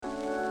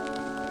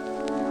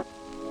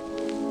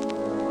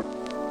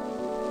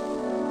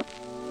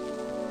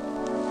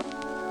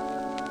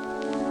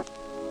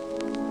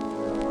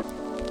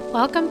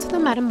Welcome to the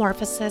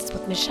Metamorphosis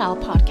with Michelle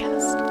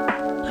podcast.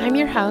 I'm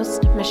your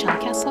host,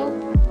 Michelle Kessel.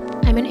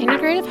 I'm an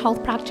integrative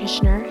health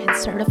practitioner and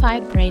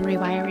certified brain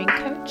rewiring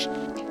coach.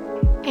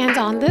 And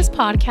on this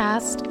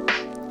podcast,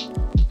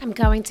 I'm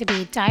going to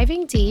be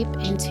diving deep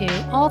into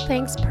all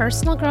things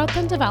personal growth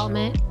and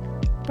development,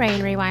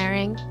 brain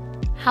rewiring,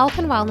 health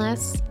and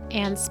wellness,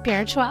 and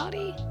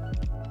spirituality.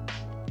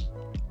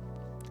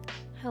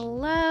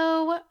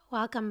 Hello,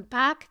 welcome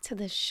back to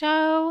the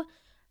show.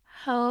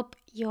 Hope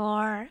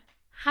you're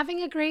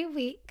having a great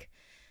week.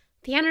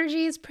 The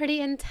energy is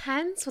pretty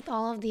intense with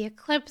all of the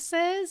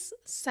eclipses,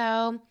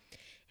 so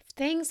if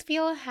things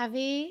feel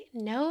heavy,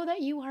 know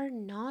that you are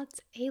not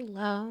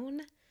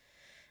alone.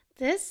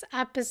 This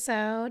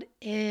episode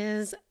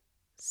is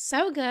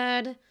so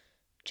good.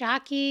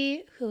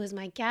 Jackie, who is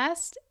my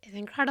guest, is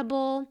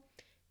incredible.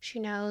 She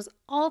knows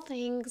all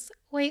things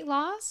weight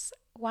loss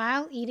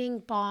while eating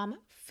bomb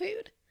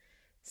food.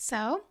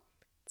 So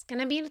it's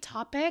going to be a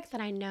topic that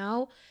I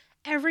know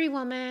every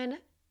woman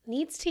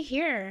needs to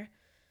hear.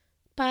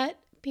 But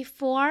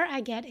before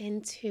I get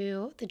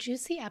into the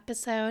juicy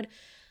episode,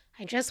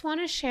 I just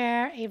want to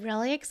share a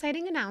really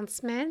exciting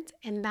announcement,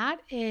 and that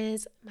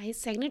is my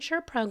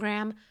signature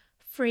program,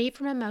 Free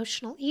from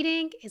Emotional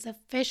Eating, is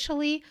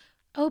officially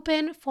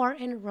open for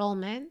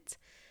enrollment.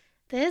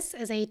 This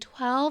is a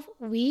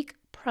 12-week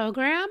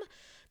program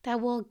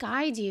that will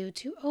guide you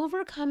to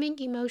overcoming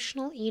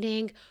emotional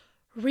eating,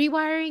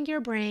 rewiring your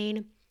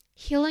brain,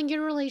 healing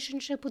your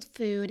relationship with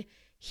food,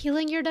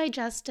 healing your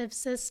digestive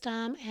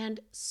system,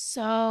 and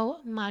so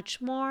much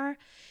more.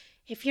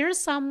 If you're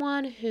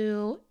someone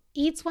who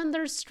eats when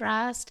they're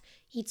stressed,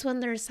 eats when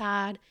they're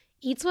sad,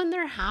 eats when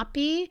they're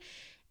happy,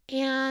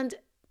 and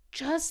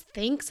just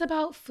thinks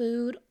about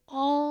food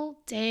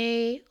all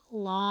day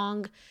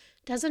long,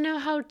 doesn't know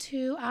how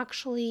to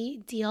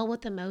actually deal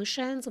with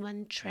emotions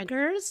when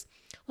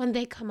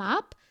they come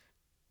up,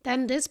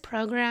 then this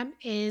program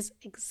is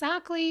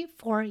exactly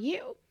for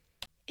you.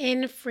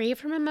 In Free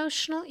from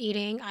Emotional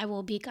Eating, I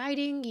will be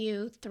guiding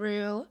you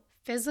through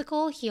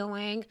physical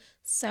healing,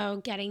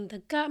 so getting the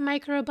gut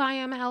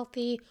microbiome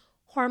healthy,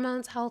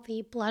 hormones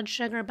healthy, blood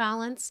sugar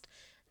balanced,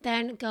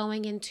 then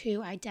going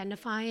into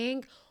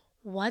identifying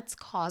what's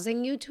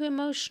causing you to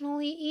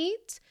emotionally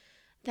eat.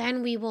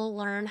 Then we will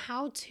learn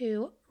how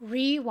to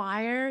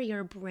rewire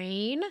your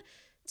brain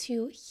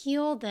to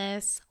heal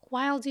this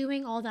while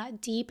doing all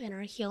that deep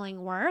inner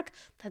healing work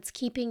that's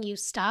keeping you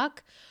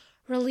stuck.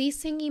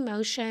 Releasing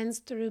emotions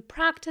through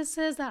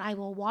practices that I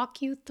will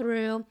walk you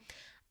through.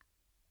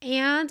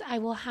 And I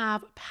will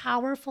have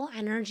powerful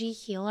energy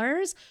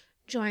healers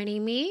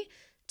joining me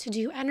to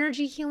do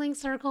energy healing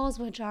circles,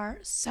 which are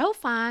so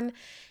fun.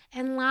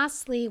 And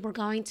lastly, we're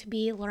going to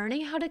be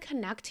learning how to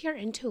connect to your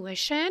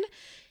intuition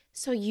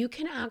so you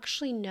can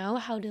actually know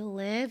how to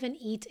live and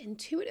eat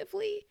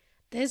intuitively.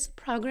 This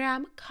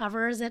program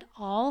covers it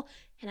all,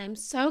 and I'm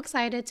so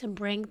excited to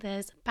bring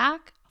this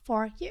back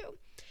for you.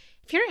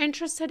 If you're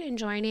interested in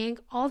joining,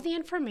 all the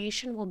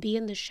information will be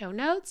in the show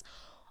notes.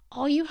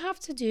 All you have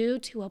to do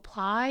to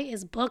apply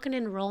is book an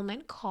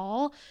enrollment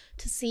call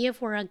to see if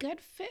we're a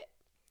good fit.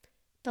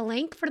 The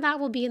link for that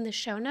will be in the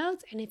show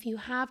notes. And if you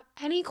have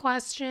any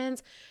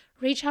questions,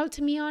 reach out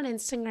to me on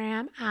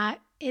Instagram at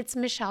It's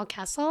Michelle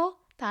Kessel.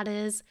 That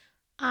is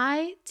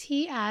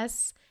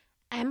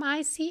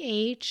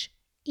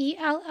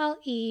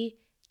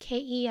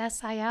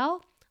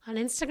ITSMICHELLEKESIL on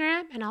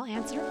Instagram, and I'll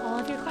answer all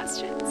of your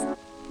questions.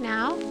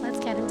 Now, let's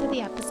get into the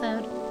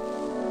episode.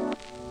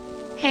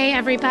 Hey,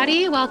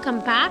 everybody. Welcome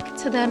back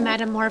to the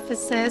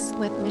Metamorphosis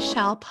with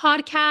Michelle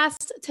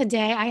podcast.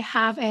 Today, I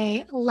have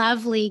a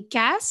lovely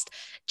guest,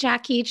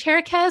 Jackie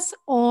Cherkis,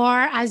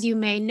 or as you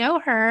may know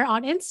her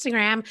on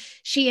Instagram,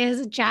 she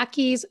is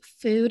Jackie's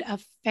Food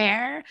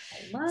Affair.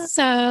 Hello,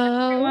 so,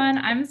 everyone.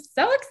 I'm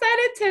so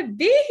excited to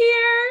be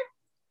here.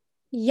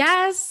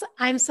 Yes,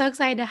 I'm so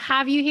excited to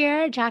have you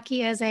here.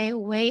 Jackie is a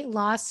weight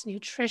loss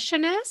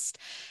nutritionist,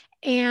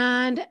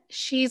 and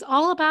she's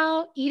all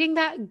about eating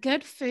that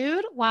good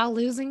food while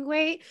losing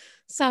weight.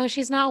 So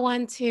she's not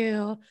one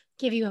to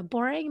give you a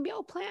boring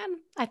meal plan.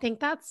 I think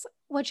that's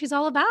what she's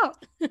all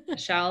about.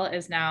 Michelle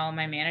is now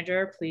my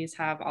manager. Please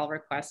have all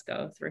requests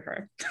go through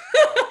her.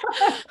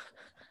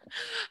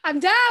 I'm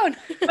down.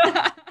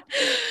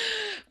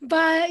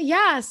 But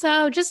yeah,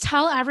 so just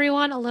tell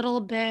everyone a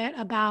little bit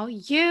about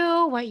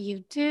you, what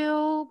you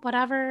do,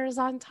 whatever's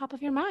on top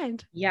of your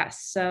mind.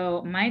 Yes.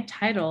 So my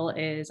title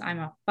is I'm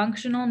a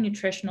functional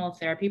nutritional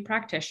therapy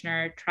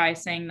practitioner. Try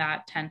saying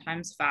that 10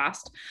 times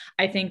fast.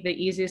 I think the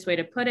easiest way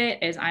to put it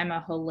is I'm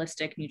a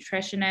holistic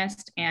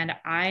nutritionist, and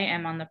I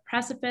am on the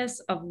precipice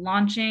of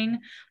launching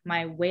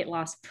my weight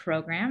loss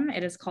program.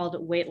 It is called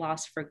Weight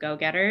Loss for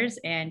Go-Getters,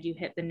 and you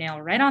hit the nail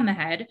right on the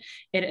head.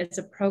 It is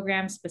a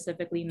program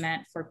specifically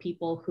meant for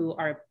people who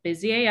are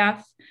busy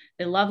AF.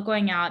 They love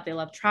going out, they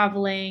love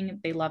traveling,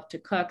 they love to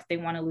cook, they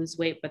want to lose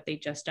weight, but they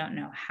just don't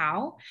know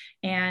how.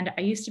 And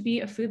I used to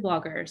be a food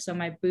blogger. So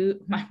my food,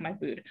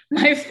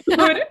 I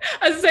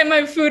was saying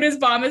my food is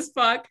bomb as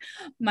fuck.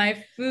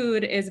 My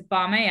food is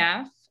bomb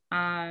AF.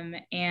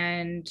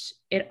 And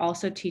it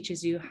also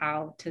teaches you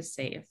how to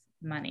save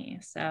money.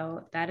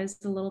 So that is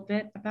a little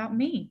bit about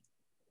me.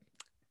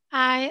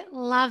 I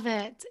love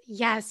it.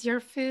 Yes, your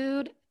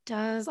food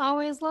does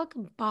always look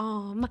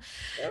bomb.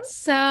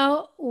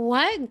 So,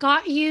 what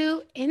got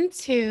you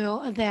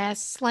into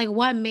this? Like,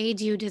 what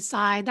made you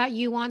decide that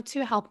you want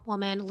to help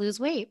women lose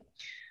weight?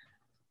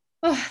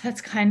 Oh, that's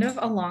kind of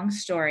a long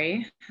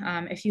story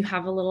if you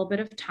have a little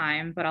bit of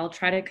time, but I'll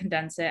try to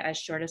condense it as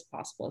short as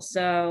possible.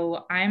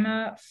 So, I'm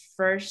a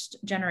first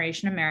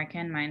generation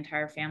American. My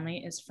entire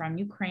family is from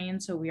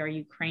Ukraine. So, we are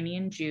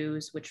Ukrainian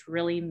Jews, which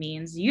really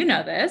means, you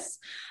know, this,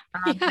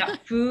 Yeah.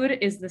 that food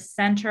is the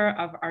center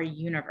of our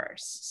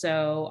universe.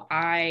 So,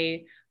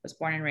 I was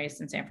born and raised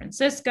in San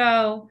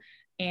Francisco,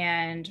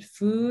 and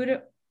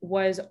food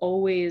was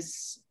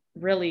always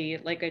really,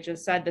 like I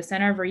just said, the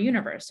center of our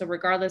universe. So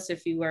regardless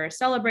if we were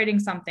celebrating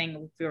something,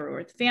 if we were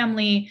with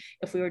family,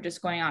 if we were just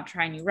going out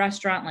trying a new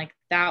restaurant, like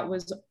that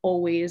was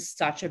always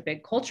such a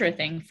big culture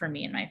thing for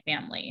me and my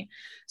family.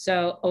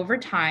 So over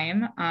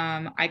time,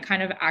 I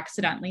kind of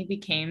accidentally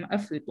became a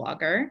food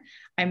blogger.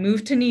 I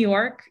moved to New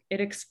York, it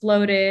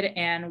exploded.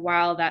 And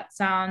while that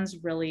sounds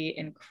really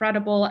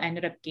incredible, I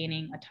ended up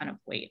gaining a ton of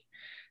weight.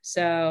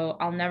 So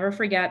I'll never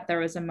forget there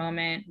was a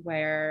moment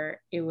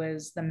where it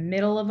was the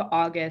middle of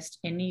August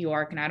in New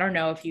York. And I don't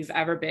know if you've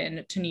ever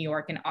been to New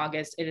York in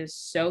August. It is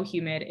so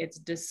humid, it's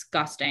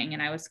disgusting.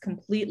 And I was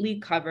completely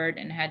covered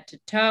in head to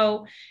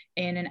toe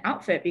in an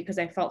outfit because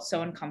I felt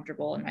so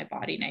uncomfortable in my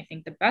body. And I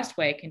think the best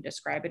way I can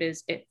describe it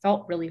is it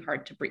felt really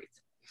hard to breathe.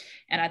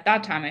 And at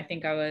that time, I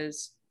think I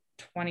was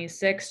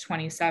 26,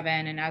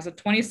 27. And as a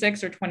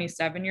 26 or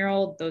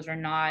 27-year-old, those are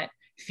not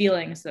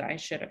feelings that I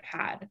should have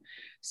had.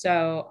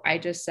 So I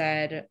just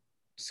said,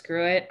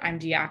 screw it. I'm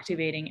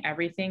deactivating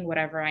everything,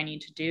 whatever I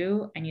need to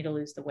do. I need to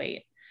lose the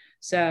weight.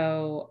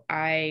 So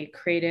I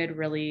created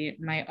really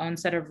my own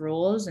set of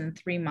rules. In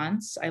 3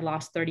 months, I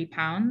lost 30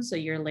 pounds. A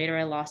year later,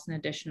 I lost an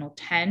additional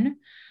 10.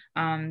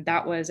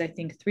 That was, I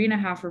think,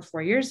 3.5 or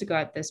 4 years ago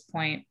at this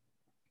point.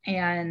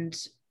 And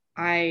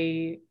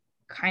I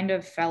kind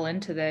of fell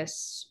into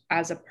this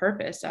as a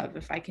purpose of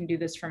if I can do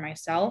this for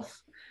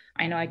myself,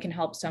 I know I can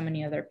help so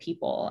many other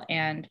people.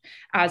 And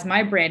as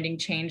my branding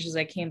changed, as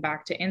I came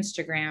back to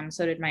Instagram,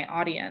 so did my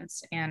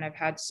audience. And I've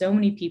had so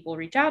many people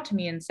reach out to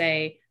me and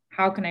say,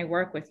 how can I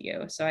work with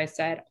you? So I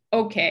said,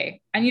 okay,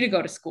 I need to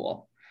go to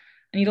school.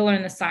 I need to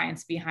learn the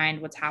science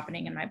behind what's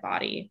happening in my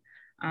body.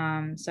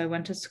 So I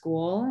went to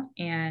school,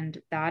 and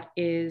that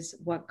is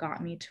what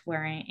got me to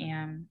where I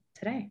am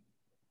today.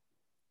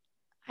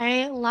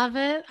 I love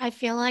it. I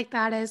feel like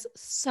that is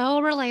so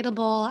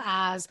relatable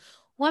as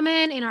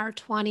women in our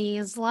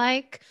 20s.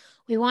 Like,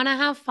 we want to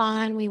have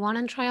fun, we want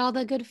to try all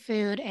the good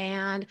food,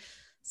 and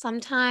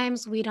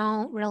sometimes we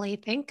don't really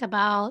think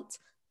about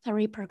the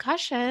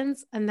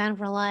repercussions. And then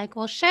we're like,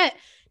 well, shit,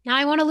 now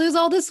I want to lose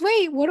all this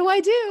weight. What do I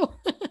do?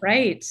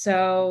 Right.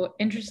 So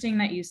interesting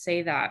that you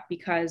say that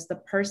because the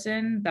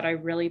person that I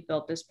really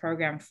built this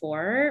program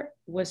for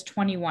was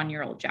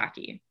 21-year-old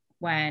Jackie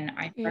when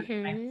I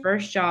started my Hmm.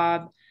 first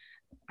job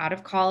out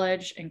of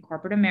college in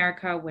corporate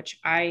America, which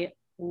I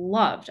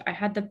loved. I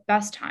had the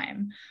best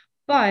time.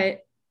 But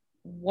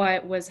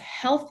what was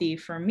healthy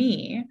for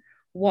me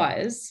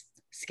was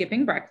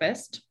skipping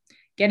breakfast,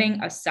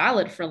 getting a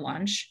salad for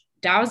lunch,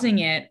 dousing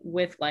it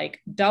with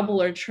like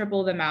double or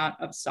triple the amount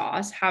of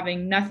sauce,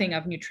 having nothing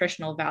of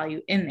nutritional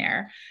value in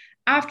there.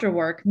 After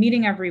work,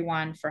 meeting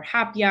everyone for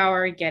happy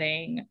hour,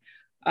 getting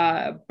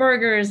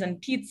burgers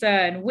and pizza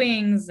and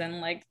wings and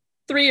like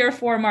 3 or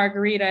 4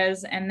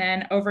 margaritas. And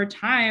then over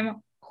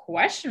time,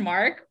 question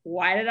mark,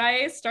 why did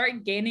I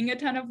start gaining a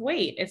ton of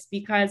weight? It's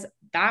because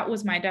that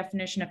was my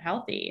definition of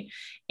healthy.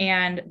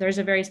 And there's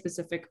a very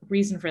specific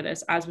reason for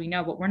this, as we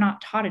know, but we're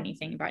not taught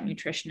anything about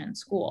nutrition in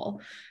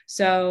school.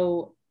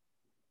 So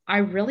I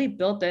really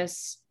built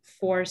this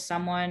for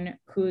someone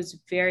who's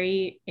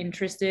very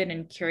interested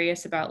and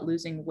curious about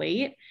losing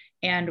weight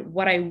and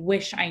what I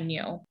wish I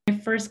knew. I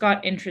first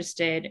got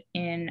interested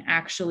in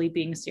actually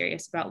being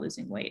serious about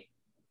losing weight.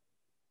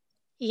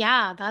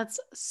 Yeah, that's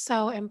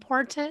so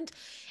important.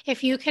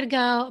 If you could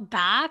go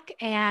back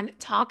and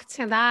talk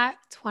to that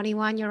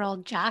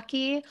 21-year-old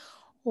Jackie,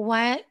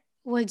 what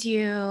would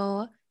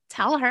you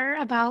tell her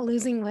about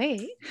losing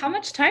weight? How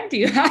much time do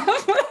you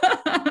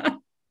have?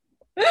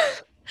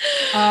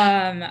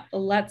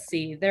 Let's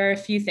see. There are a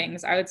few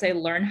things. I would say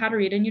learn how to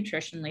read a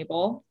nutrition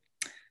label.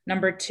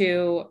 Number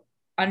two,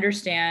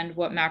 understand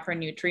what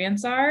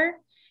macronutrients are.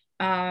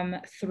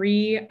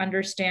 Three,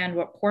 understand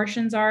what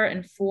portions are.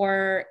 And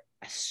four,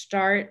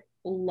 start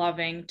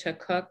loving to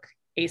cook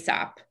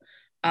ASAP.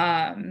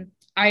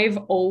 I've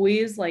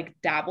always like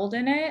dabbled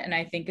in it, and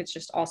I think it's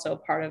just also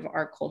part of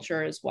our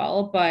culture as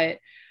well. But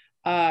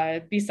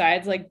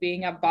besides like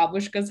being at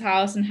Babushka's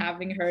house and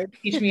having her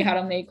teach me how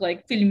to make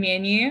like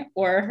pilmeni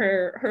or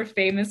her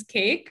famous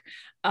cake,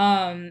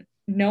 no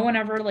one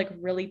ever like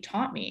really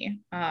taught me.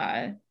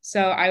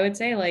 So I would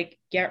say like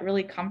get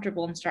really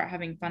comfortable and start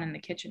having fun in the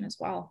kitchen as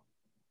well.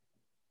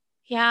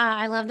 Yeah,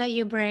 I love that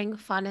you bring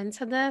fun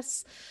into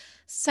this.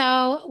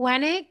 So,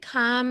 when it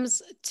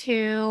comes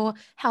to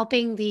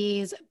helping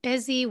these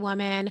busy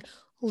women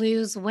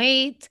lose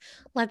weight,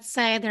 let's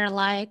say they're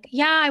like,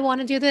 yeah, I want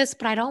to do this,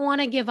 but I don't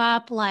want to give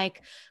up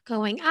like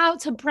going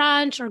out to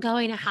brunch or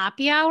going to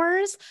happy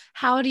hours.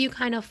 How do you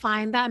kind of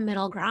find that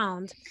middle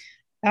ground?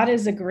 That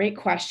is a great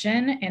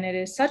question. And it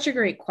is such a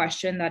great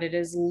question that it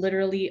is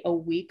literally a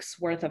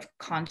week's worth of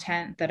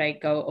content that I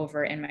go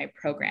over in my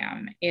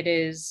program. It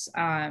is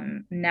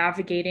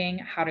navigating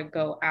how to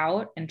go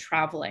out and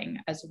traveling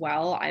as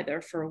well, either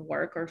for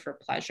work or for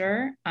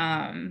pleasure.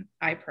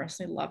 I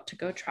personally love to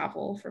go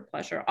travel for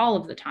pleasure all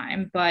of the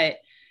time, but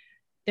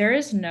there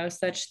is no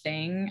such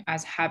thing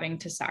as having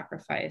to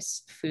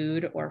sacrifice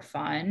food or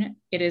fun.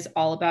 It is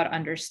all about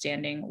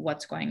understanding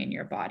what's going in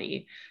your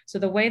body. So,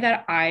 the way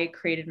that I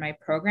created my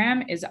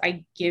program is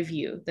I give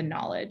you the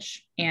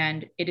knowledge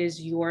and it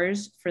is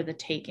yours for the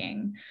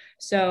taking.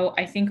 So,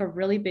 I think a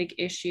really big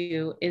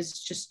issue is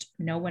just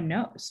no one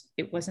knows.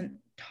 It wasn't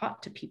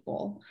taught to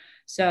people.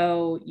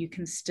 So you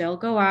can still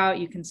go out,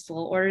 you can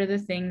still order the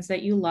things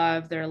that you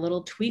love. There are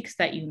little tweaks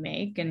that you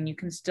make, and you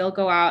can still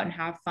go out and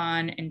have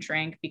fun and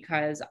drink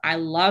because I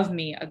love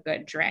me a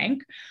good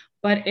drink.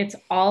 But it's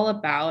all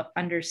about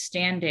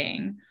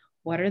understanding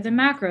what are the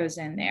macros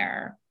in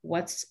there?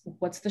 What's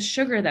the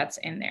sugar that's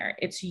in there?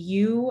 It's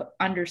you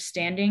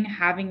understanding,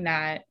 having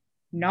that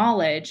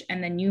knowledge,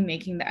 and then you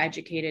making the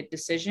educated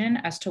decision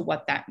as to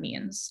what that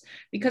means.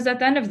 Because at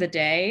the end of the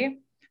day,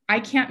 I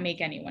can't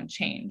make anyone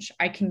change.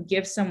 I can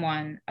give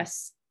someone a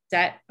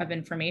set of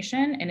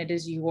information and it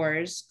is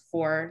yours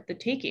for the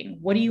taking.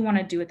 What do you want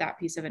to do with that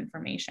piece of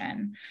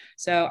information?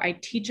 So I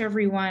teach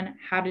everyone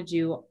how to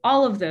do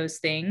all of those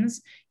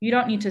things. You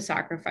don't need to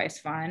sacrifice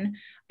fun.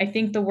 I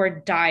think the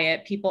word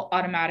diet, people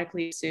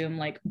automatically assume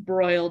like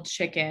broiled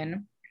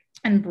chicken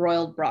and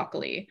broiled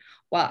broccoli.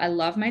 While I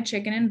love my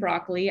chicken and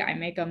broccoli, I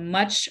make a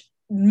much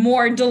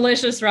more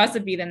delicious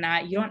recipe than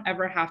that. You don't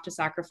ever have to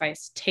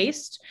sacrifice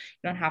taste.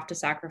 You don't have to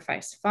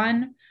sacrifice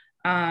fun.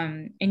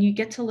 And you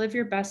get to live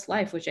your best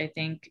life, which I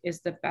think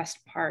is the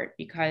best part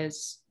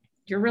because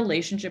your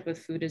relationship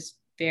with food is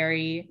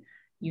very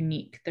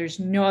unique. There's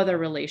no other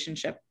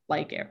relationship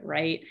like it,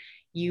 right?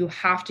 You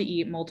have to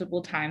eat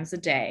multiple times a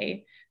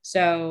day.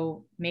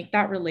 So make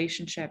that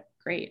relationship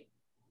great.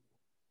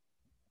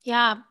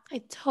 Yeah,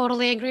 I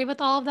totally agree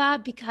with all of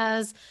that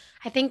because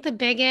I think the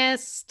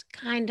biggest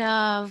kind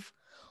of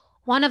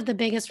one of the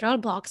biggest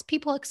roadblocks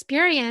people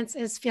experience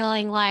is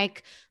feeling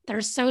like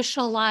their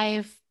social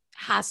life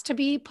has to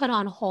be put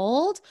on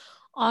hold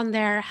on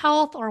their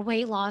health or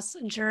weight loss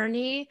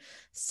journey.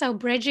 So,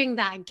 bridging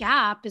that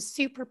gap is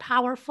super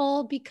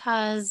powerful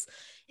because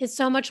it's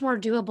so much more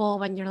doable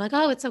when you're like,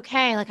 oh, it's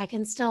okay. Like, I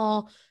can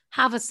still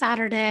have a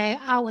Saturday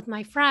out with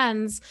my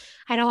friends.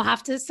 I don't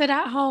have to sit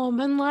at home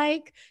and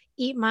like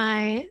eat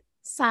my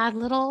sad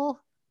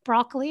little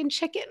broccoli and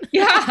chicken.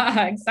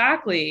 Yeah,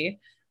 exactly.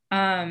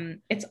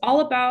 It's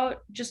all about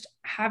just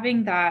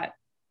having that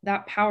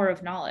power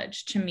of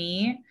knowledge. To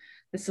me,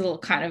 this will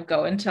kind of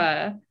go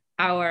into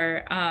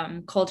our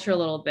culture a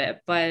little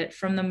bit, but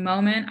from the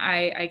moment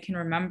I can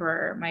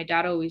remember, my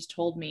dad always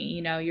told me,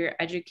 you know, your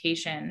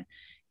education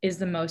is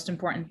the most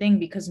important thing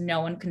because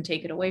no one can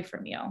take it away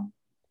from you.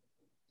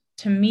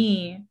 To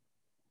me,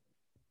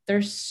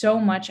 there's so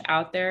much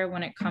out there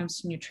when it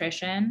comes to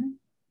nutrition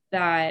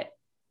that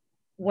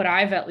what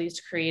I've at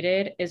least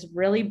created is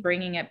really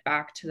bringing it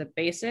back to the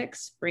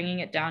basics, bringing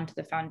it down to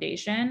the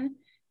foundation,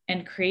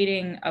 and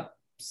creating a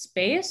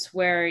space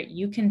where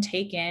you can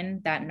take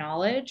in that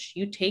knowledge,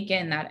 you take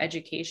in that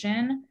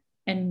education,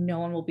 and no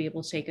one will be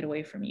able to take it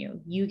away from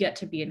you. You get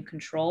to be in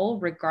control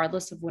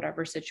regardless of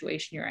whatever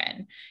situation you're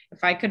in.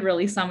 If I could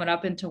really sum it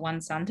up into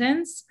one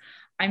sentence,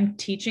 I'm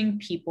teaching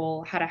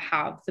people how to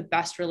have the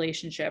best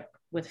relationship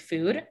with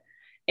food,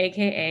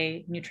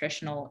 AKA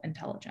nutritional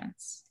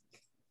intelligence.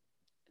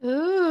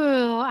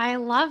 Ooh, I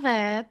love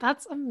it.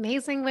 That's an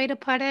amazing way to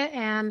put it.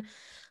 And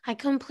I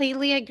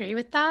completely agree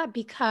with that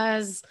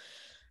because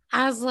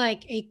as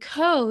like a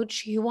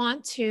coach, you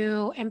want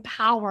to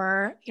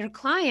empower your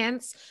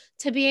clients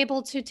to be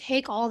able to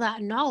take all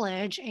that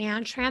knowledge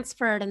and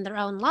transfer it in their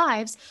own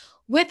lives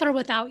with or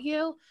without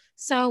you.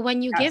 So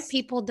when you give Yes.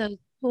 people those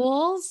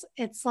tools,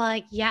 it's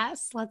like,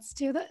 yes, let's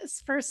do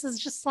this versus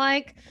just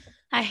like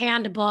a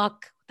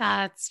handbook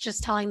that's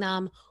just telling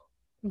them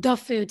the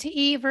food to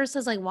eat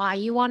versus like why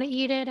you want to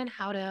eat it and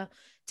how to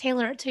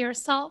tailor it to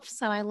yourself.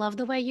 So I love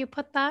the way you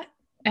put that.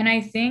 And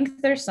I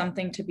think there's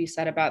something to be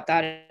said about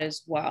that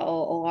as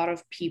well. A lot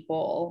of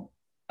people,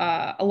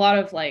 a lot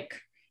of like,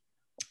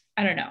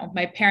 I don't know,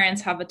 my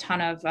parents have a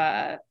ton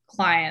of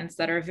clients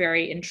that are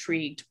very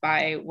intrigued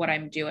by what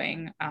I'm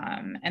doing.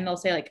 And they'll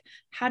say, like,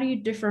 how do you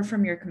differ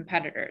from your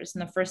competitors?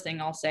 And the first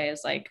thing I'll say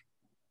is, like,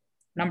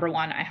 number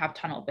one, I have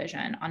tunnel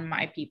vision on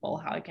my people,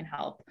 how I can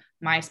help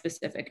my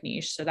specific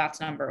niche. So that's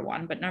number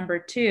one. But number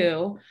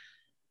two,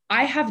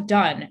 I have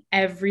done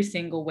every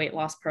single weight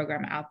loss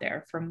program out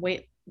there, from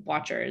weight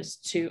Watchers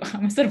to, I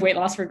almost said Weight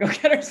Loss for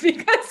Go-Getters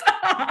because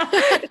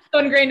it's so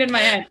ingrained in my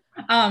head.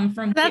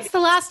 That's the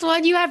last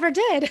one you ever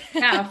did.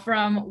 Yeah,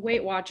 from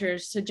Weight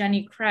Watchers to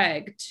Jenny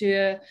Craig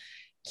to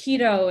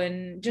keto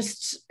and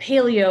just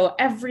paleo,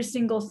 every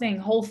single thing,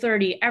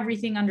 Whole30,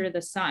 everything under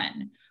the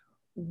sun.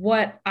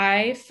 What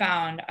I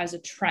found as a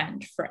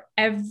trend for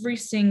every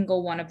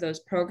single one of those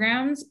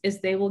programs is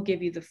they will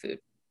give you the food.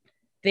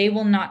 They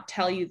will not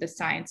tell you the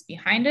science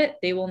behind it.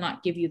 They will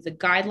not give you the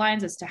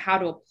guidelines as to how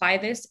to apply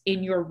this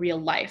in your real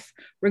life,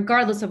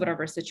 regardless of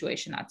whatever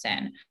situation that's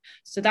in.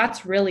 So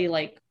that's really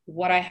like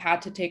what I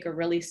had to take a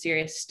really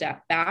serious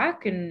step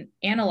back and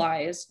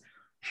analyze.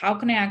 How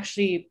can I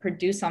actually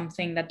produce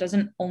something that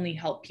doesn't only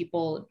help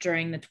people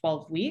during the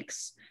 12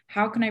 weeks?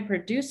 How can I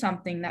produce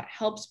something that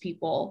helps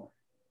people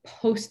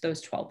post those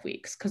 12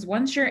 weeks? Because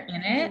once you're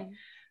in it,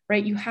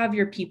 right, you have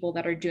your people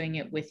that are doing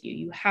it with you.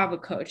 You have a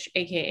coach,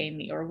 AKA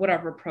me, or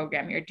whatever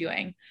program you're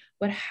doing.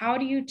 But how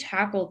do you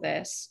tackle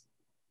this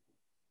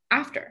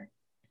after?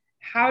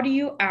 How do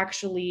you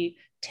actually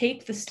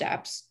take the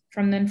steps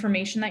from the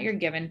information that you're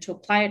given to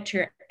apply it to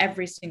your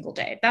every single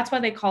day? That's why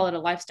they call it a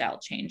lifestyle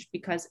change,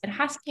 because it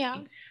has to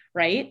be,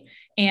 right?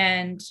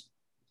 And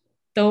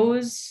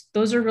those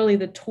are really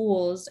the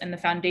tools and the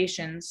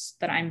foundations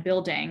that I'm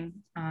building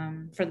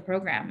for the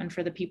program and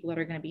for the people that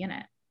are going to be in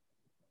it.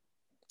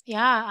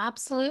 Yeah,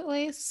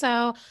 absolutely.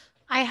 So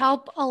I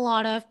help a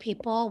lot of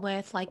people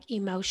with like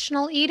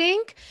emotional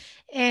eating.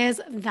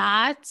 Is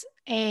that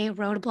a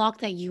roadblock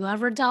that you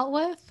ever dealt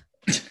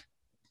with?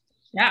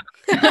 Yeah,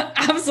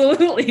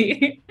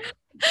 absolutely.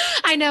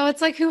 I know,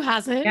 it's like, who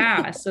hasn't?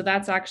 Yeah, so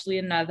that's actually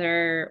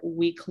another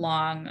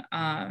week-long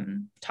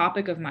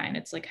topic of mine.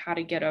 It's like how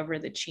to get over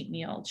the cheat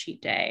meal,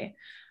 cheat day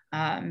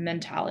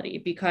mentality,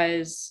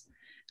 because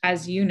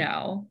as you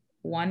know,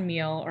 one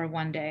meal or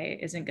one day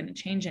isn't going to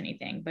change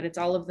anything, but it's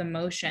all of the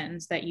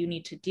emotions that you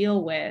need to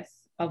deal with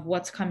of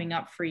what's coming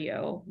up for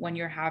you when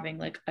you're having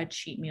like a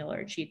cheat meal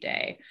or a cheat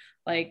day.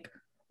 Like,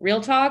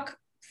 real talk,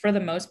 for the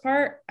most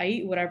part, I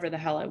eat whatever the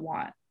hell I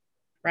want,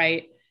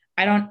 right?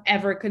 I don't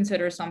ever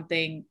consider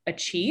something a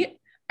cheat.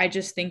 I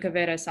just think of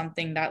it as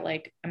something that,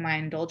 like, am I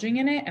indulging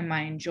in it? Am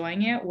I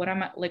enjoying it? What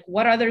am I like?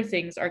 What other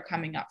things are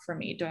coming up for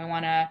me? Do I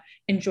want to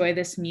enjoy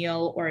this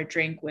meal or a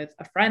drink with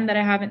a friend that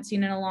I haven't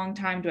seen in a long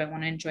time? Do I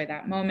want to enjoy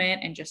that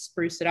moment and just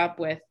spruce it up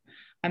with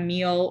a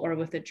meal or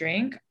with a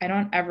drink? I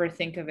don't ever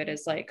think of it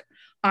as like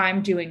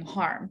I'm doing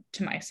harm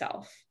to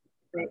myself.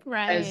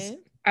 Right. As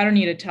I don't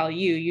need to tell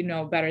you, you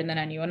know better than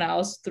anyone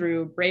else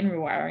through brain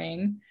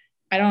rewiring.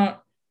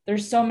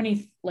 There's so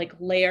many like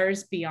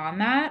layers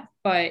beyond that,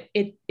 but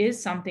it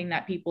is something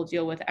that people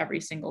deal with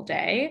every single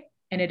day.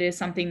 And it is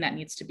something that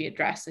needs to be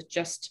addressed.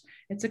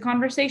 It's a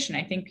conversation.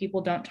 I think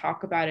people don't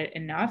talk about it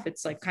enough.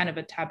 It's like kind of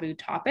a taboo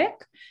topic.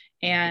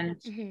 And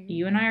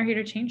you and I are here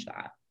to change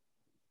that.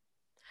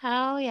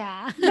 Hell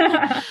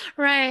yeah.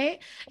 Right.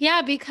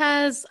 Yeah,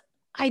 because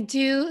I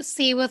do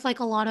see with like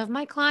a lot of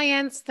my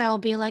clients, they'll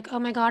be like, oh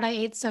my God, I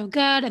ate so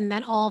good. And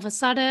then all of a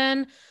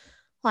sudden,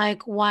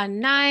 like one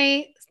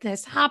night,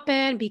 this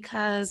happened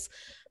because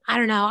I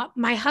don't know,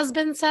 my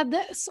husband said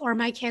this or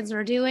my kids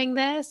are doing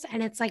this.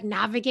 And it's like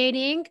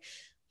navigating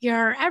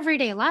your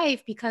everyday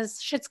life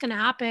because shit's going to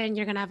happen.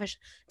 You're going to have a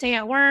day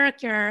at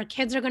work, your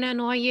kids are going to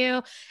annoy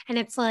you. And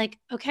it's like,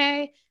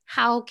 okay,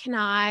 how can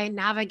I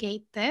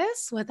navigate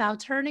this without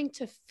turning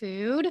to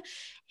food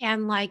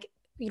and like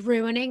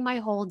ruining my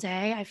whole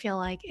day? I feel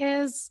like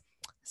is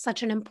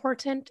such an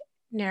important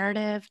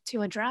narrative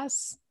to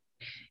address.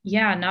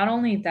 Yeah, not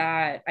only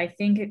that, I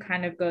think it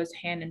kind of goes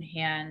hand in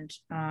hand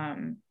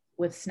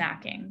with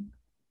snacking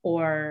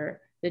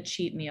or the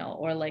cheat meal,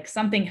 or like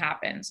something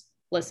happens.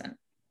 Listen,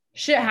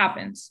 shit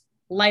happens,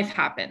 life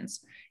happens.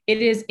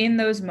 It is in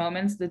those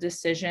moments, the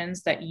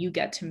decisions that you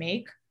get to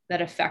make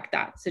that affect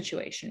that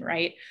situation,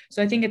 right?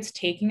 So I think it's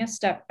taking a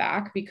step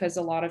back, because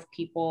a lot of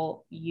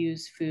people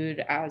use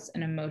food as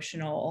an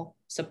emotional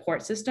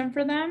support system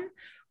for them,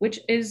 which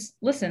is,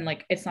 listen,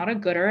 like, it's not a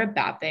good or a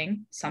bad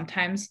thing.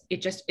 Sometimes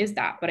it just is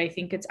that. But I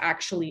think it's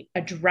actually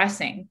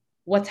addressing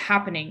what's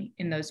happening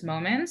in those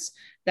moments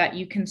that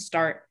you can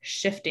start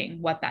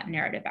shifting what that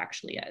narrative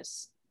actually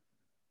is.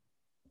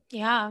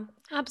 Yeah,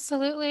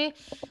 absolutely.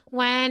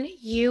 When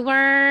you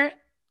were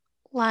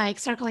like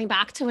circling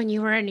back to when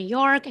you were in New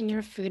York and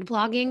your food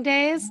blogging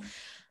days,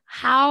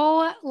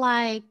 how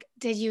like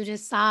did you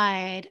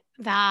decide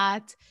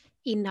that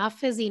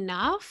enough is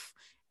enough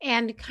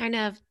and kind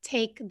of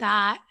take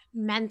that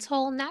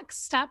mental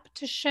next step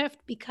to shift?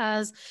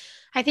 Because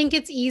I think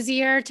it's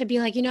easier to be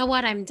like, you know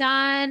what, I'm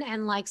done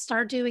and like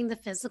start doing the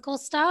physical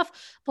stuff.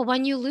 But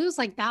when you lose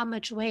like that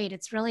much weight,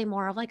 it's really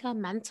more of like a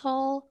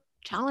mental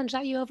challenge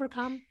that you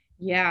overcome.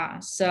 Yeah.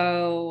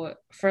 So,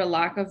 for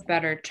lack of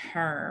better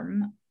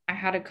term, I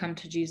had a come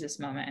to Jesus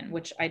moment,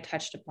 which I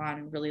touched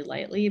upon really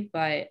lightly,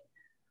 but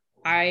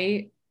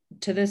I,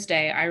 to this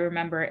day, I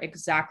remember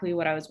exactly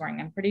what I was wearing.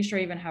 I'm pretty sure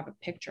I even have a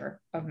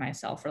picture of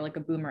myself, or like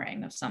a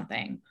boomerang of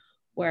something,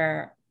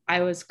 where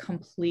I was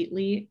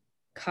completely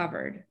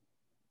covered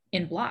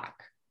in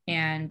black.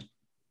 And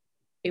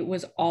it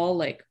was all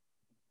like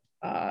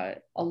a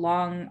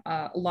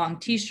long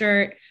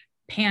t-shirt,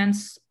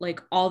 pants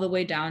like all the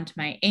way down to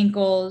my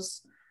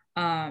ankles,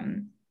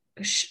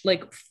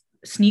 like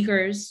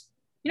sneakers.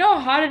 You know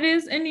how hot it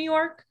is in New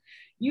York?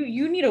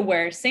 You need to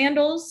wear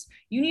sandals.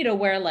 You need to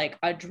wear like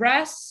a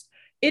dress.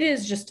 It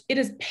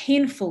is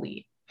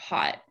painfully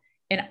hot.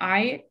 And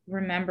I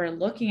remember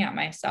looking at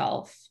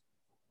myself,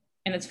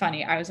 and it's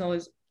funny, I was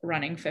always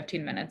running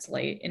 15 minutes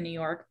late in New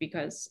York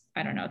because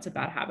I don't know, it's a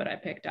bad habit I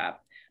picked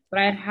up.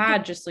 But I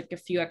had just like a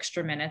few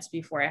extra minutes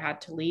before I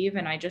had to leave,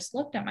 and I just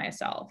looked at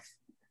myself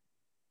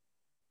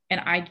and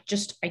I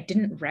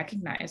didn't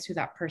recognize who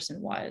that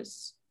person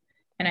was.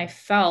 And I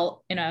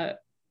felt in a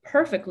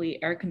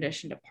perfectly air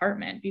conditioned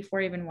apartment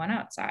before I even went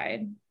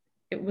outside.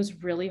 It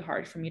was really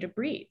hard for me to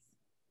breathe.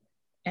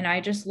 And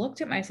I just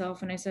looked at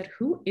myself and I said,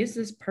 who is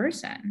this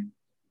person?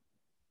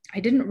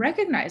 I didn't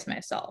recognize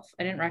myself.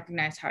 I didn't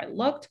recognize how I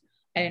looked.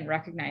 I didn't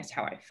recognize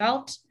how I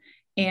felt.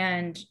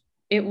 And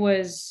it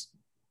was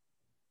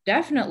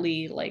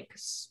definitely like,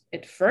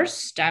 it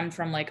first stemmed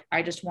from like,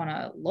 I just want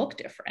to look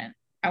different.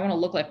 I want to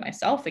look like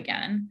myself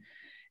again.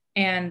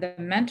 And the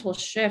mental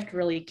shift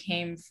really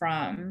came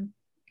from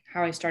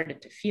how I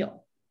started to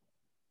feel.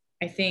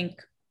 I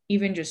think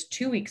even just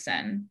 2 weeks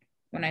in,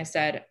 when I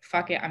said,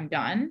 fuck it, I'm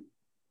done.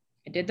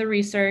 I did the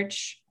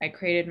research. I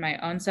created my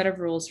own set of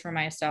rules for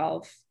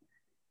myself.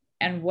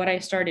 And what I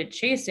started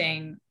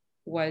chasing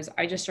was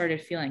I just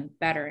started feeling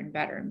better and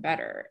better and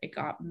better. It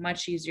got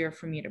much easier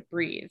for me to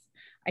breathe.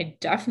 I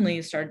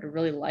definitely started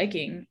really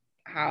liking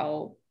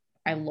how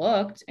I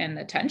looked and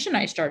the attention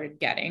I started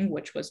getting,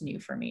 which was new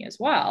for me as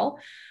well.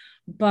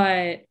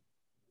 But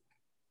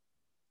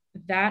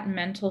that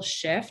mental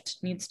shift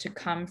needs to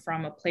come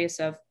from a place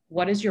of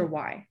what is your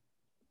why?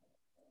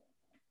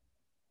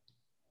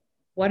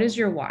 What is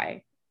your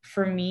why?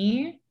 For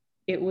me,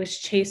 it was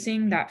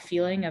chasing that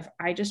feeling of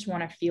I just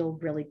want to feel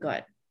really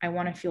good. I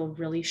want to feel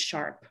really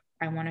sharp.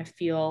 I want to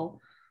feel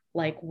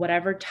like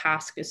whatever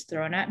task is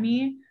thrown at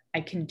me,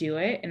 I can do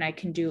it, and I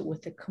can do it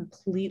with a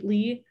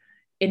completely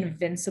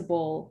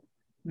invincible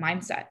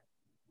mindset.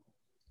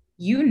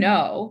 You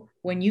know,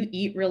 when you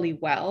eat really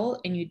well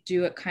and you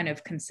do it kind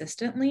of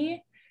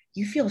consistently,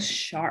 you feel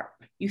sharp.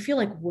 You feel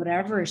like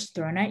whatever is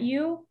thrown at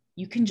you,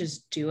 you can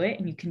just do it,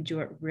 and you can do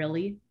it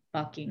really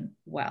fucking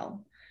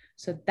well.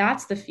 So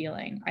that's the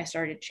feeling I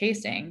started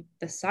chasing.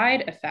 The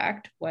side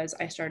effect was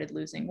I started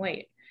losing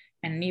weight.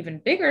 And an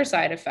even bigger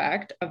side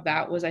effect of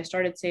that was I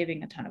started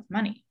saving a ton of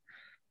money,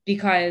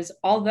 because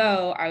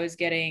although I was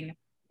getting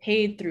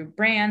paid through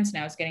brands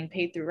and I was getting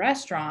paid through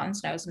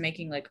restaurants and I was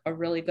making like a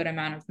really good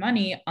amount of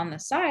money on the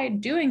side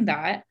doing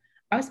that,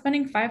 I was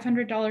spending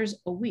 $500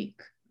 a week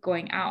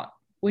going out,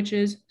 which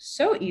is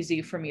so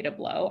easy for me to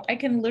blow. I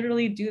can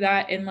literally do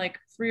that in like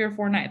 3 or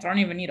 4 nights. I don't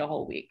even need a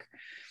whole week.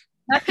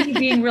 That's me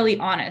being really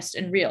honest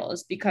and real,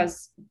 is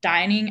because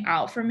dining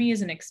out for me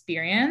is an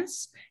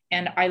experience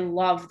and I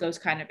love those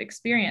kind of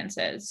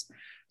experiences.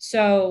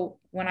 So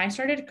when I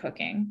started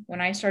cooking,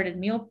 when I started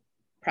meal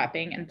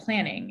prepping and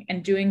planning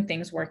and doing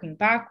things working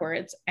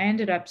backwards, I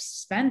ended up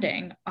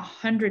spending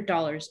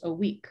 $100 a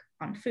week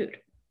on food.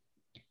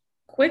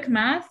 Quick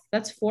math,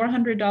 that's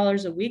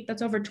 $400 a week.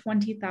 That's over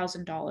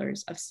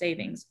 $20,000 of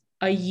savings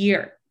a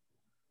year.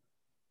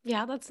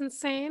 Yeah, that's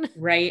insane.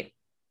 Right?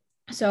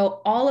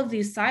 So all of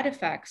these side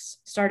effects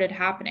started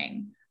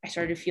happening. I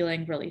started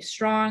feeling really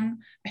strong.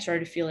 I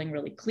started feeling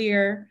really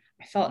clear.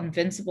 I felt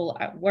invincible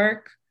at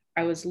work.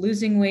 I was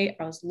losing weight.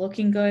 I was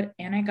looking good,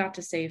 and I got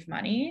to save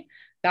money.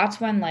 That's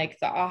when like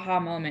the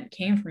aha moment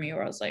came for me,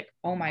 where I was like,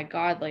 oh my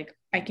God, like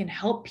I can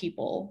help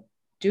people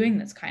doing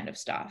this kind of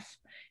stuff.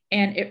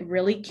 And it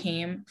really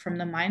came from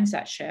the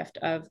mindset shift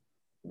of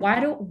why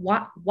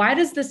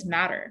does this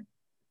matter?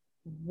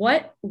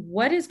 What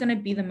is going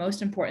to be the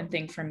most important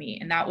thing for me?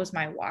 And that was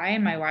my why.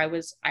 And my why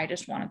was I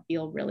just want to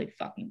feel really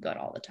fucking good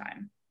all the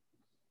time.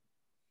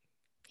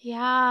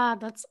 Yeah,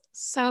 that's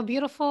so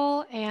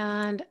beautiful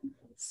and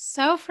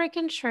so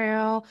freaking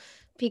true,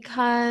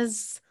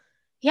 because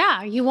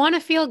yeah, you want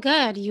to feel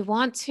good. You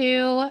want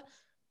to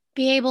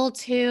be able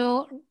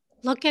to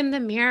look in the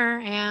mirror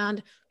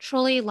and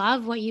truly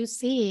love what you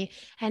see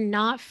and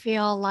not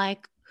feel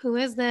like, who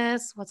is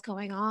this? What's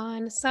going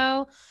on?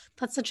 So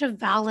that's such a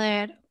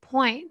valid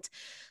point.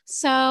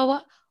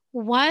 So,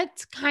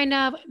 what kind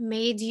of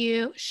made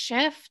you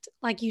shift?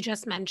 Like you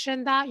just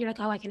mentioned that you're like,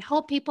 oh, I can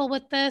help people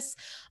with this.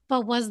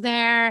 But was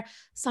there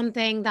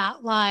something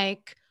that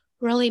like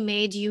really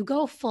made you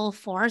go full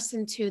force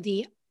into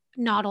the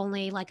not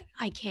only like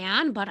I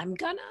can, but I'm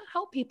gonna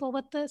help people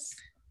with this?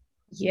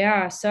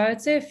 Yeah, so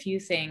I'd say a few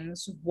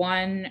things.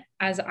 One,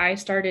 as I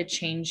started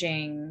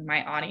changing,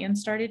 my audience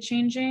started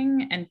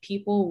changing, and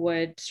people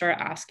would start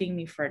asking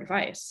me for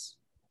advice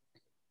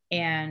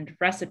and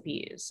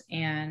recipes.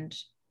 And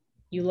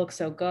you look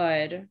so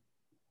good.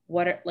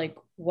 What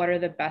are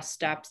the best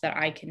steps that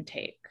I can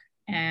take?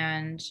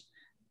 And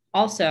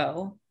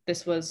also,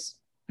 this was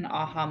an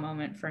aha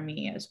moment for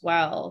me as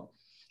well.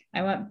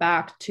 I went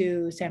back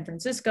to San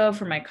Francisco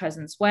for my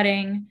cousin's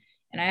wedding,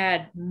 and I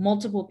had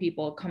multiple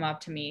people come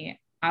up to me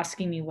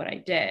asking me what I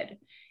did.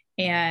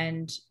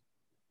 And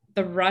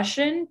the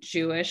Russian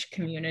Jewish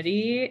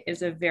community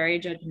is a very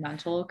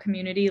judgmental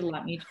community.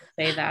 Let me just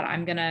say that.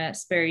 I'm gonna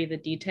spare you the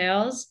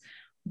details,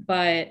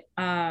 but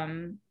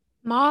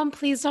Mom,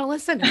 please don't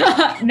listen.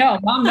 no,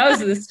 mom knows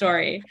this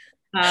story.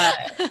 Uh,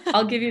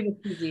 I'll give you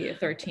the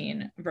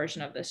PG-13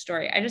 version of this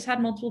story. I just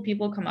had multiple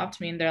people come up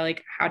to me and they're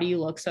like, "How do you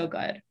look so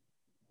good?"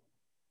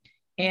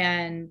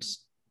 And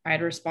I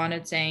had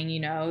responded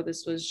saying,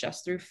 this was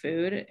just through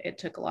food. It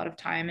took a lot of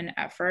time and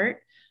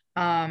effort,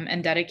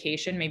 and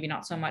dedication, maybe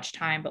not so much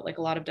time, but like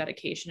a lot of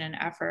dedication and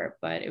effort,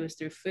 but it was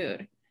through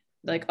food.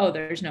 Like, "Oh,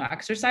 there's no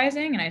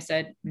exercising?" And I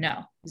said,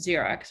 "No,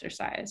 zero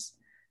exercise."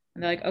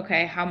 And they're like,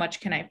 "Okay, how much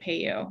can I pay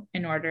you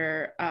in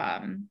order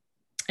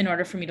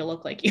for me to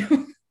look like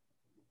you,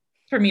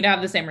 for me to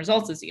have the same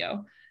results as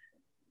you?"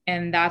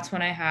 And that's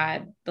when I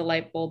had the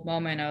light bulb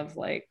moment of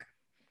like,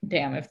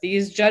 damn, if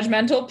these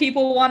judgmental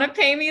people want to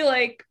pay me,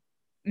 like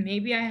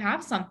maybe I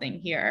have something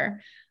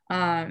here.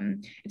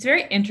 It's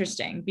very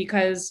interesting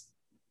because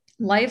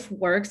life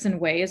works in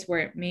ways where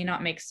it may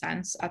not make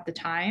sense at the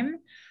time.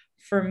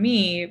 For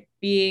me,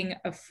 being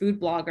a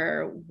food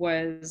blogger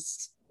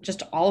was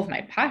just all of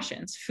my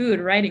passions: food,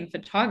 writing,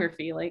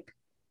 photography. Like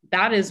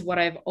that is what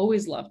I've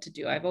always loved to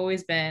do. I've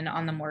always been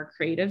on the more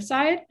creative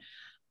side.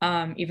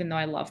 Even though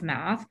I love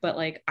math, but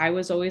like I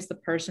was always the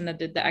person that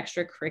did the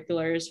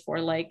extracurriculars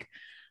for like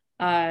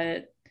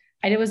I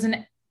was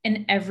in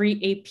every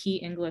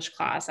AP English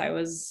class. I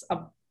was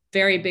a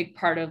very big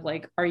part of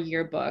like our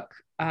yearbook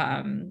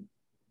for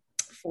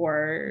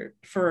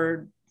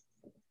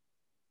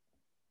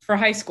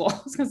high school. I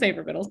was gonna say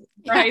for middle school,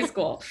 for high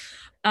school.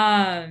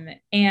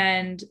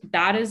 And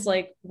that is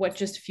like what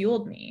just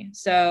fueled me.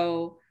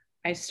 So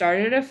I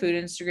started a food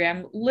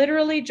Instagram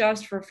literally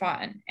just for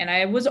fun. And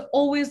I was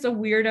always the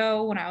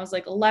weirdo when I was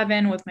like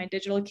 11 with my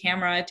digital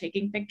camera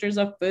taking pictures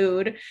of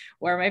food,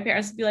 where my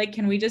parents would be like,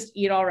 "Can we just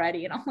eat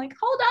already?" And I'm like,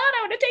 "Hold on,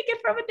 I want to take it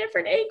from a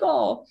different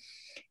angle."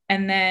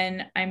 And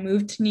then I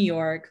moved to New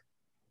York,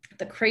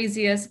 the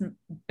craziest,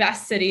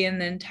 best city in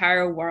the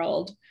entire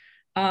world,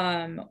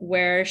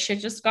 where shit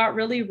just got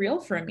really real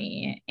for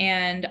me.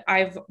 And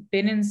I've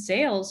been in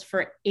sales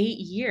for 8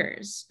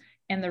 years.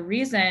 And the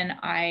reason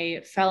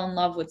I fell in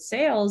love with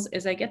sales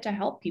is I get to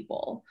help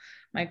people.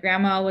 My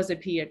grandma was a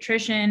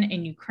pediatrician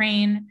in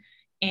Ukraine,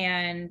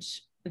 and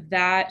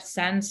that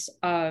sense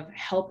of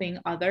helping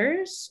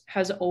others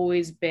has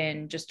always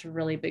been just a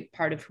really big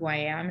part of who I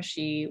am.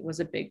 She was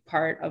a big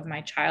part of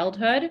my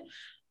childhood,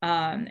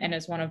 and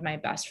is one of my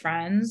best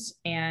friends.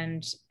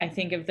 And I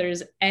think if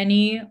there's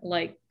any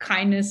like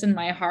kindness in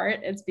my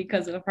heart, it's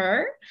because of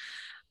her.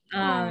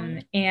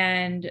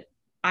 And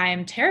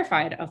I'm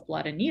terrified of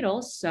blood and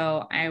needles.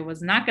 So I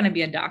was not going to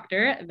be a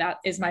doctor. That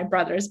is my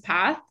brother's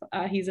path.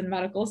 He's in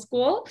medical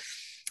school.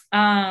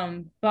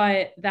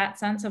 But that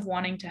sense of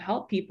wanting to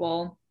help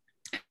people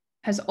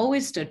has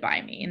always stood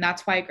by me. And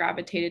that's why I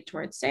gravitated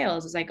towards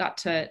sales, is I got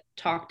to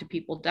talk to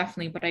people,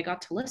 definitely, but I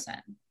got to listen.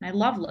 And I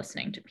love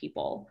listening to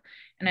people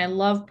and I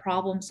love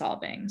problem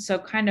solving. So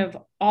kind of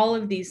all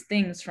of these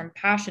things from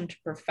passion to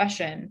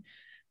profession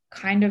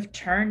kind of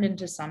turned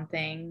into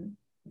something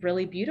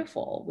really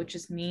beautiful, which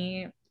is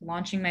me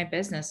launching my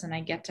business. And I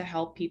get to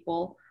help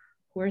people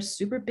who are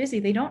super busy.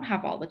 They don't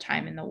have all the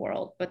time in the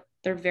world, but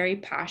they're very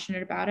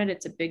passionate about it.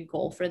 It's a big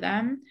goal for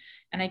them.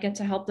 And I get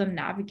to help them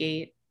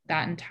navigate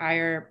that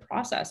entire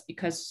process,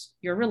 because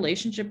your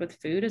relationship with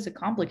food is a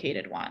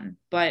complicated one,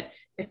 but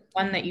it's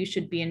one that you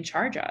should be in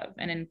charge of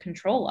and in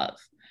control of.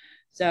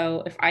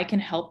 So if I can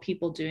help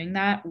people doing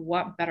that,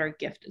 what better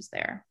gift is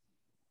there?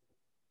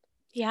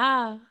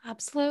 Yeah,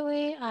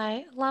 absolutely.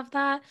 I love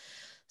that.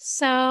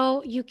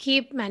 So you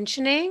keep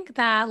mentioning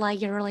that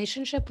like your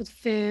relationship with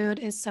food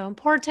is so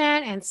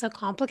important and so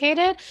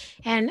complicated,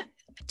 and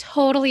I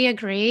totally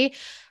agree.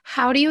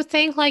 How do you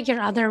think like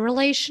your other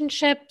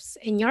relationships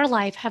in your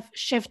life have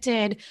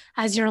shifted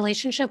as your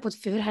relationship with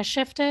food has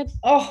shifted?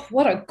 Oh,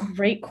 what a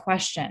great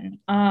question.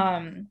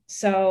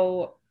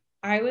 So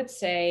I would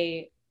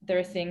say there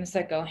are things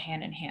that go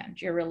hand in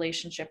hand: your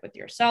relationship with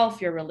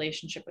yourself, your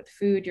relationship with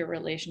food, your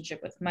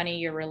relationship with money,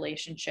 your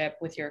relationship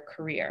with your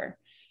career.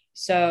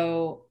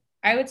 So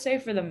I would say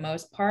for the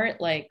most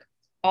part, like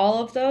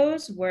all of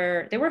those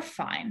were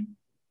fine,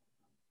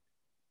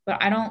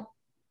 but I don't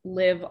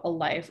live a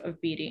life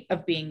of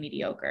being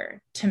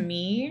mediocre. To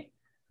me,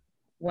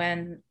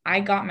 when I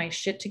got my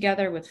shit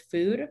together with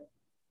food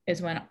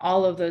is when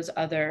all of those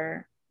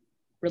other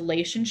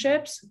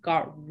relationships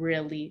got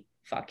really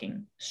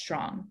fucking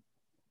strong.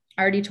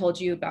 I already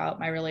told you about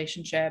my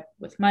relationship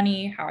with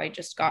money, how I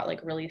just got like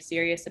really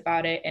serious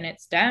about it. And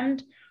it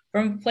stemmed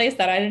from a place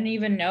that I didn't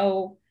even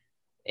know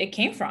it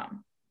came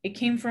from. It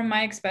came from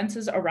my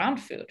expenses around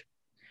food.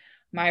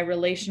 My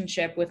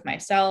relationship with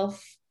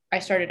myself, I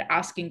started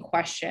asking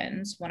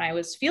questions when I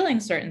was feeling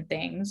certain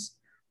things,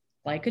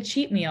 like a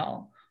cheat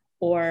meal,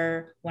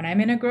 or when I'm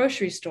in a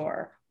grocery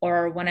store,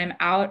 or when I'm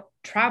out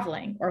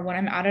traveling, or when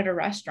I'm out at a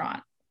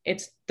restaurant.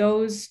 It's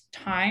those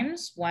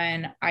times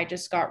when I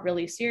just got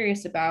really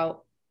serious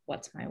about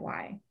what's my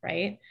why,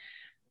 right?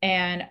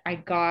 And I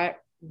got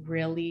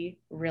really,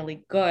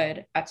 really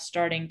good at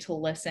starting to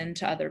listen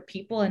to other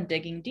people and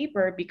digging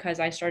deeper, because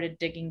I started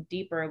digging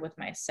deeper with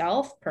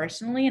myself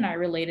personally, and I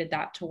related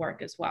that to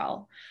work as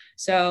well.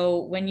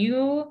 So when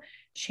you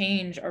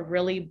change a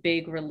really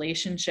big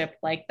relationship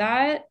like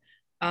that,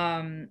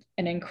 an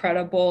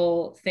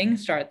incredible thing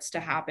starts to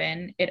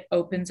happen. It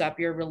opens up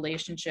your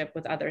relationship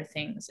with other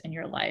things in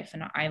your life.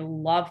 And I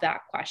love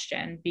that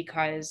question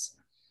because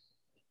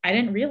I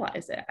didn't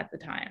realize it at the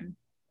time.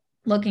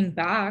 Looking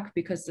back,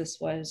 because this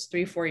was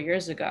 3-4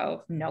 years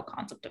ago, no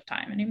concept of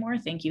time anymore.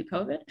 Thank you,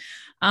 COVID.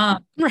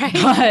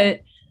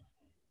 Right.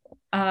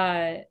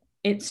 But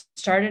it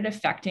started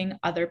affecting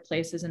other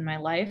places in my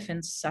life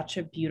in such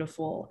a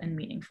beautiful and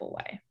meaningful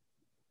way.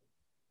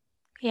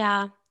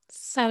 Yeah,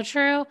 so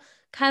true.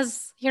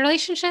 Because your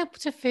relationship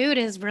to food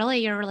is really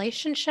your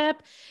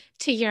relationship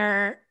to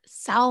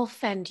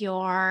yourself and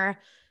your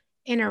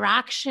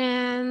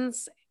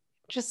interactions.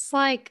 Just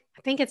like,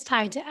 I think it's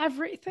tied to Yeah.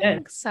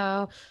 everything.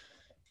 So,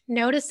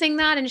 noticing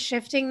that and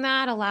shifting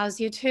that allows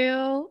you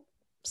to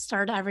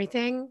start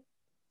everything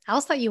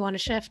else that you want to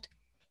shift.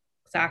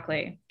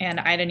 Exactly. And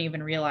I didn't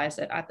even realize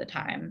it at the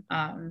time.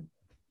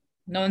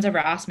 No one's ever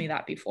asked me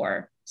that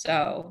before.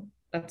 So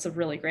that's a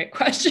really great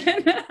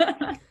question.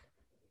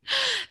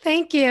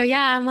 Thank you.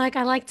 Yeah, I'm like,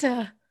 I like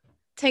to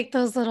take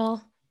those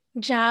little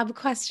jab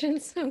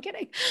questions. I'm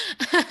kidding.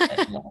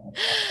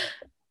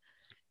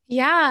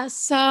 Yeah.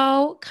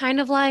 So, kind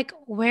of like,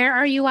 where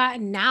are you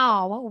at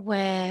now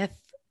with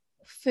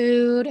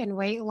food and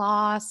weight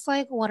loss?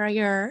 Like, what are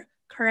your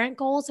current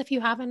goals if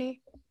you have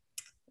any?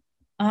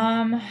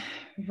 Um,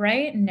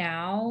 right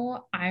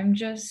now, I'm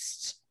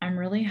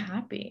really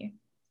happy.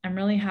 I'm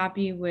really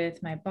happy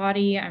with my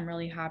body. I'm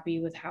really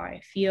happy with how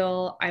I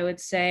feel. I would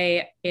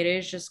say it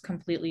is just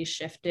completely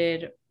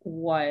shifted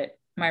what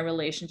my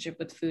relationship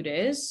with food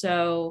is.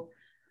 So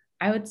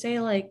I would say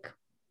like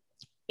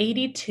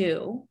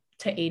 82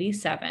 to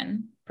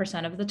 87%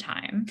 of the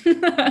time,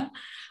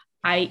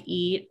 I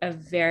eat a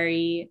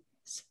very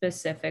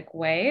specific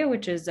way,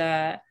 which is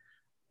a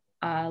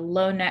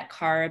low net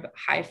carb,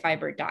 high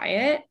fiber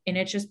diet. And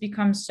it just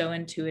becomes so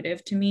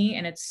intuitive to me.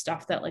 And it's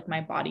stuff that like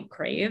my body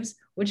craves,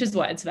 which is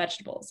what? It's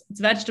vegetables. It's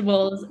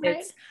vegetables, Right.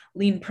 it's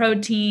lean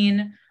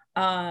protein.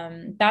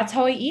 That's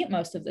how I eat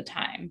most of the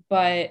time.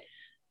 But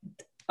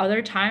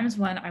other times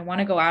when I want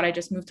to go out, I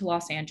just moved to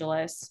Los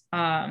Angeles.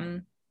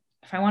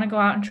 If I want to go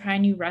out and try a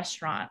new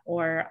restaurant,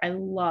 or I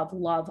love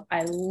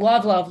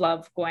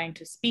going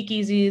to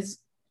speakeasies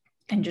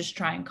and just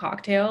trying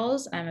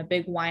cocktails. I'm a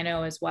big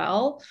wino as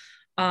well.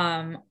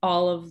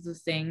 All of the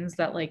things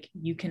that like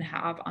you can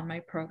have on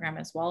my program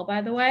as well,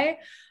 by the way.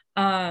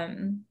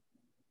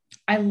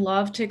 I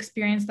love to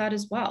experience that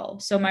as well.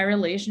 So my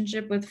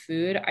relationship with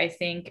food, I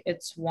think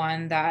it's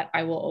one that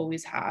I will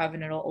always have,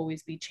 and it'll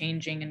always be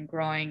changing and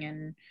growing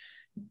and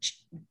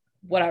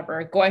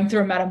whatever, going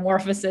through a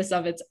metamorphosis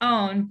of its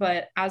own.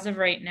 But as of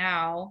right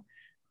now,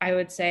 I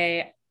would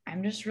say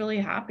I'm just really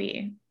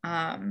happy.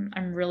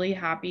 I'm really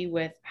happy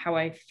with how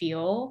I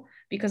feel,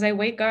 because I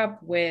wake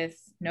up with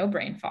no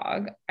brain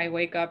fog. I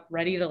wake up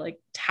ready to like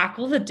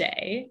tackle the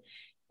day,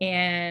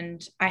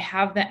 and I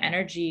have the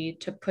energy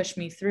to push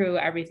me through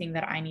everything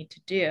that I need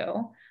to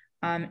do.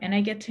 And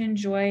I get to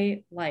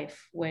enjoy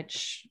life,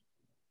 which,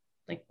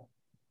 like,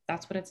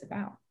 that's what it's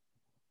about.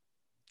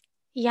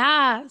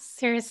 Yeah,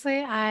 seriously,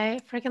 I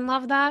freaking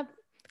love that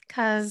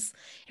because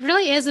it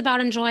really is about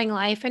enjoying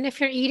life. And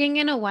if you're eating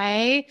in a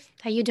way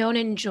that you don't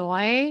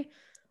enjoy,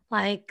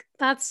 like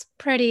that's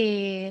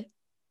pretty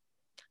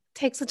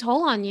takes a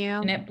toll on And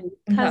you. it bleeds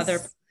into other parts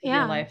Because, of your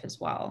yeah. life as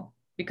well.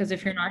 Because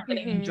if you're not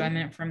getting Hmm.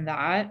 enjoyment from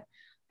that,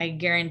 I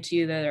guarantee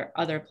you that there are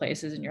other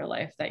places in your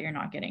life that you're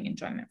not getting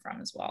enjoyment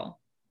from as well.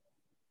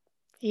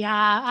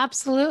 Yeah,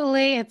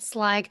 absolutely. It's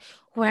like,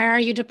 where are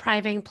you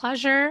depriving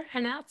pleasure?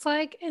 And that's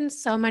like in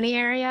so many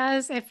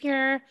areas if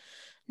you're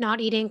not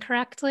eating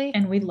correctly.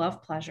 And we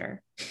love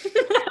pleasure.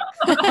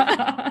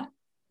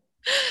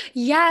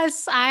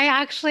 Yes, I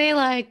actually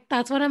like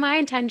that's one of my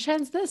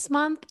intentions this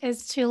month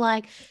is to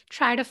like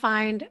try to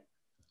find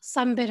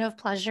some bit of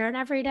pleasure in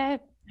every day.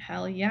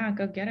 Hell yeah,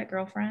 go get it,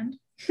 girlfriend.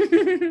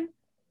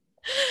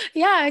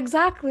 Yeah,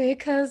 exactly.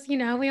 Because,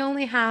 we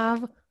only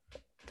have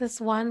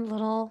this one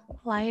little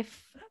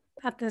life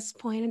at this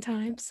point in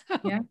time. So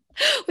Yeah,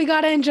 we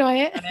got to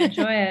enjoy gotta it.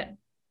 enjoy it.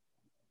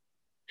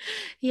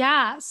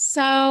 Yeah.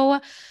 So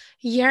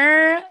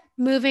you're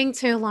moving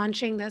to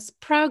launching this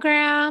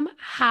program.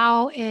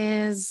 How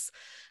is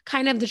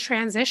kind of the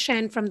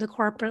transition from the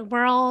corporate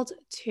world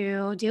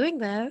to doing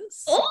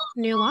this Oh,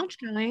 new launch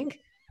going?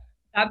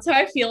 that's how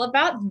I feel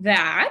about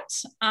that.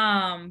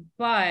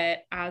 But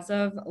as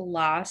of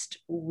last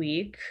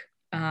week,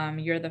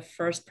 you're the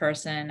first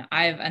person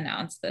I've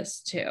announced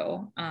this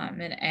to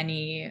in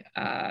any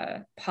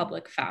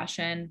public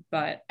fashion,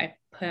 but I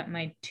put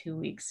my 2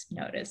 weeks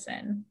notice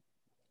in.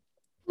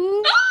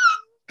 Ooh.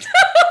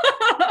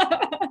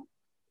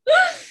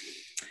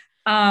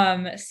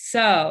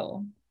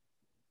 So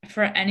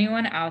for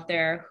anyone out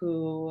there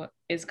who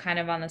is kind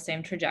of on the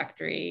same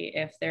trajectory,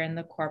 if they're in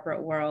the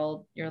corporate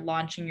world, you're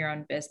launching your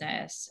own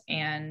business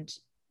and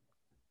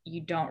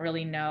you don't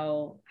really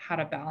know how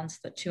to balance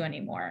the two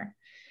anymore,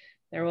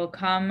 there will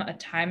come a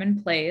time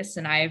and place,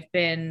 and I've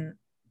been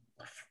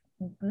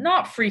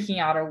not freaking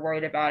out or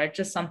worried about it,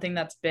 just something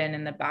that's been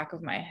in the back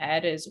of my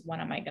head is, when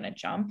am I going to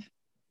jump?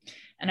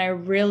 And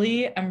I'm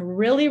really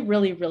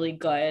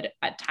good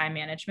at time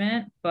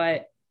management,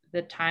 but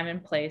the time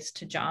and place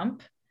to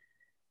jump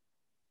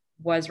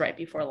was right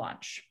before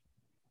launch.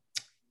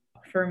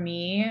 For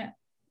me,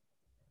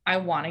 I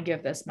want to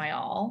give this my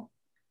all,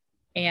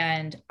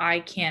 and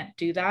I can't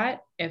do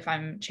that if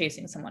I'm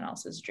chasing someone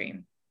else's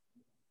dream.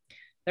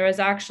 There was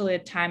actually a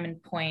time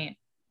and point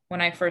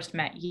when I first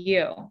met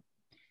you,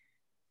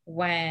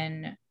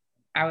 when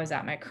I was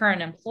at my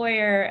current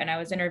employer and I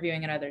was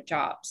interviewing in other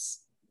jobs.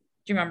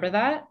 Do you remember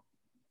that?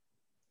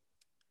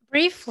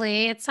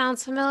 Briefly, it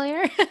sounds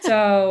familiar.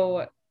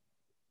 So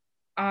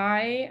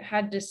I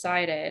had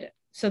decided,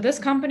 so this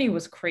company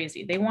was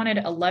crazy. They wanted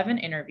 11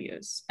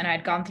 interviews and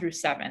I'd gone through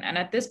 7. And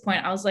at this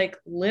point, I was like,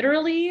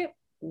 literally,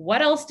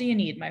 what else do you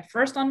need? My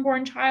first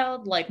unborn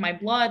child, like my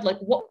blood, like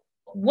what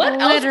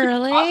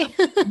literally else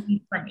could you possibly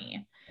need from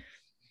me?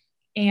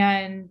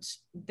 And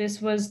this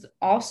was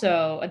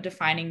also a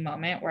defining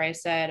moment where I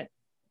said,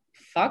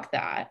 fuck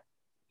that.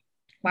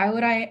 Why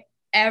would I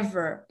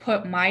ever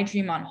put my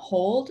dream on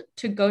hold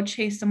to go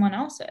chase someone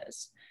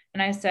else's?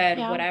 And I said,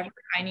 whatever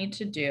I need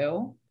to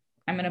do,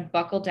 I'm going to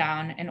buckle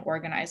down and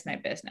organize my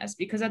business.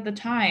 Because at the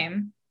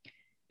time,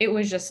 it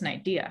was just an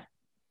idea.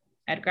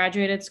 I'd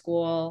graduated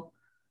school.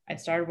 I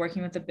started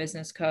working with a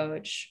business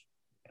coach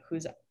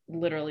who's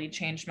literally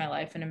changed my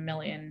life in a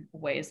million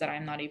ways that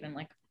I'm not even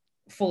like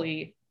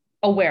fully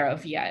aware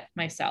of yet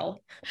myself.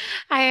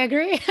 I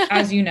agree.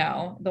 As you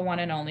know, the one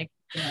and only.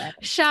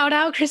 Shout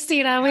out,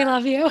 Christina. We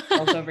love you.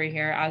 Over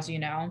here, as you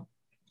know.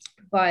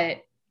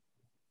 But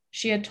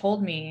she had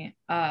told me,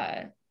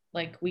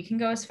 like, we can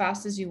go as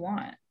fast as you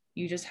want.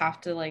 You just have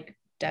to like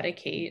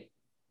dedicate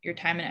your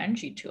time and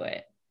energy to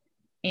it.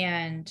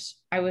 And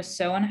I was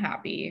so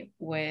unhappy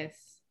with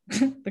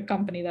the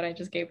company that I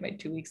just gave my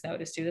 2 weeks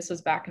notice to. This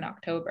was back in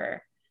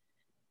October.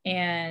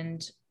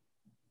 And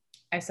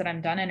I said,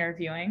 I'm done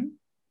interviewing.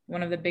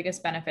 One of the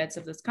biggest benefits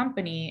of this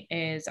company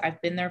is I've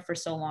been there for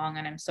so long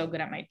and I'm so good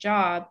at my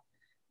job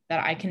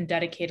that I can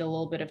dedicate a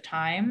little bit of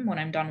time when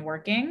I'm done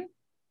working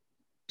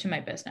to my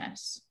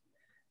business.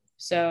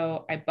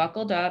 So I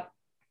buckled up.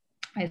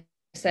 I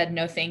said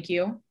no thank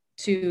you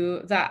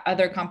to that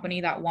other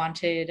company that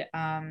wanted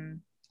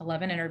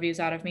 11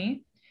 interviews out of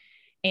me.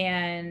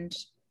 And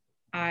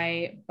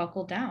I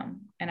buckled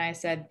down and I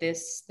said,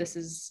 this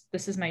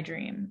is my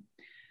dream.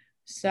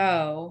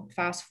 So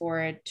fast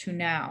forward to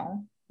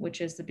now,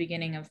 which is the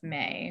beginning of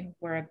May.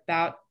 We're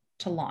about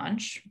to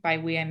launch. By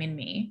we, I mean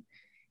me.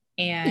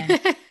 And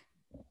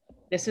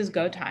this is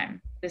go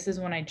time. This is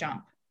when I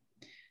jump.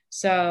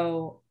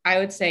 So I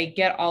would say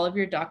get all of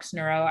your ducks in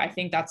a row. I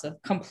think that's a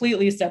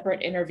completely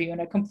separate interview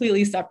and a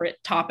completely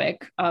separate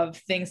topic of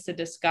things to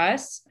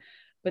discuss.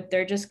 But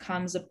there just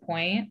comes a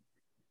point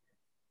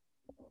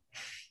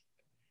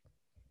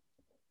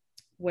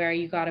where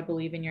you got to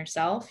believe in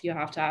yourself. You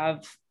have to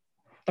have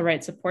the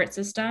right support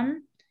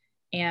system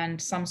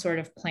and some sort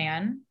of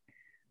plan.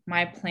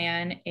 My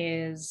plan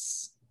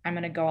is I'm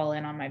going to go all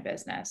in on my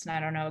business. And I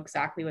don't know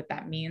exactly what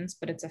that means,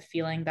 but it's a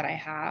feeling that I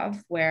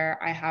have where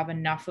I have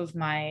enough of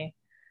my,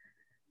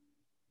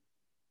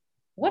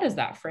 what is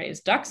that phrase?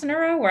 Ducks in a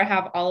row, where I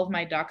have all of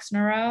my ducks in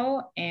a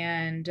row,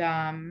 and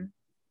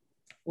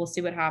we'll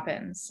see what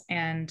happens.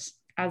 And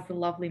as the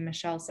lovely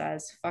Michelle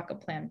says, fuck a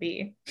plan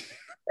B.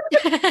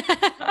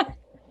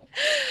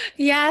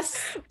 Yes.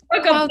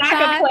 Fuck a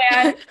backup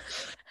plan.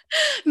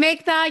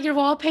 Make that your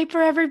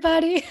wallpaper,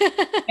 everybody.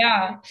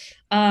 Yeah.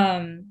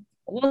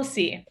 We'll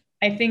see.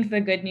 I think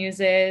the good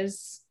news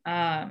is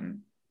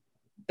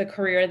the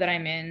career that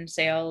I'm in,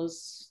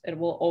 sales, it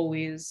will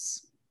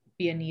always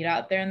be a need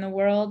out there in the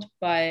world,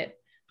 but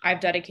I've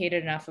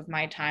dedicated enough of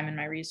my time and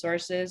my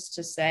resources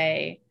to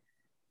say,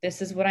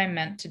 this is what I'm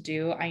meant to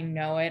do. I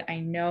know it. I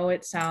know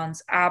it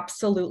sounds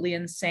absolutely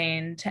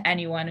insane to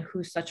anyone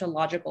who's such a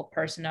logical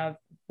person of,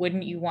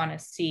 wouldn't you want to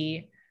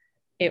see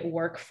it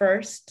work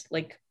first?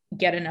 Like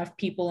get enough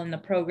people in the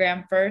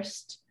program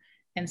first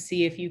and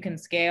see if you can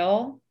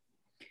scale.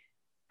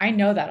 I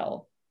know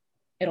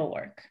it'll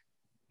work.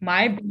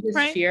 My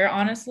biggest fear,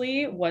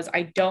 honestly, was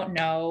I don't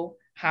know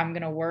how I'm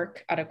going to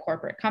work at a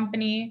corporate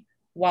company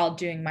while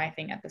doing my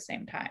thing at the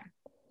same time.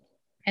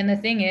 And the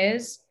thing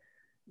is,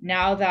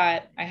 now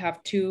that I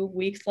have 2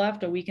 weeks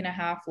left, a week and a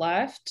half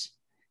left,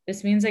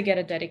 this means I get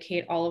to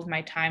dedicate all of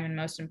my time and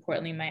most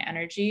importantly, my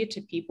energy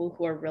to people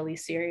who are really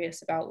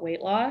serious about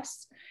weight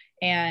loss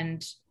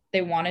and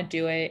they want to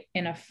do it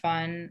in a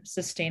fun,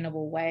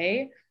 sustainable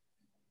way.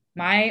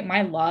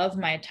 My love,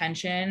 my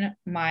attention,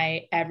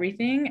 my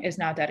everything is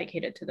now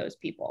dedicated to those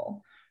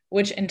people,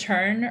 which in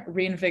turn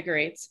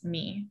reinvigorates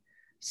me.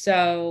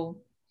 So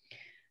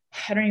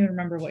I don't even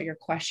remember what your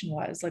question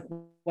was, like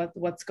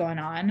what's going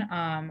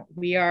on.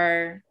 We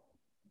are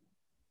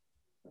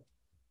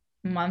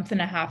month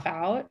and a half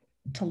out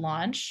to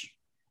launch,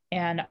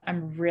 and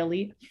I'm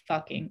really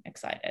fucking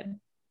excited.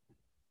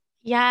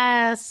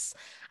 Yes,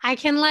 I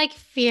can like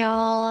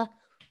feel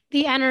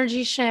the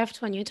energy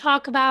shift when you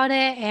talk about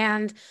it.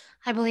 And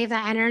I believe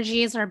that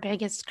energy is our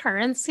biggest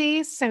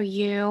currency. So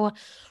you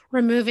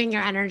removing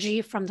your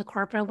energy from the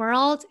corporate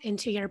world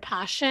into your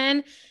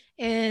passion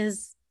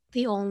is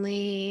the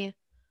only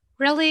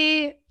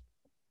really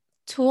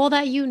tool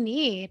that you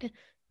need.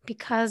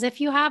 Because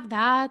if you have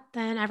that,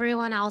 then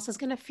everyone else is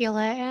going to feel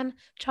it and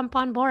jump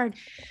on board.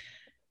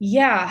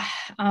 Yeah,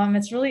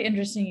 it's really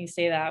interesting you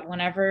say that.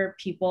 Whenever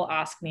people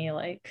ask me,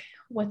 like,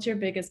 what's your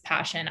biggest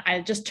passion?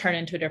 I just turn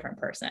into a different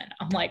person.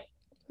 I'm like,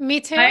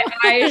 Me too. my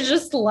eyes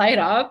just light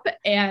up,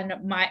 and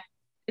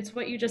it's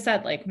what you just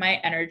said, like my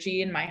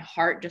energy and my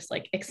heart just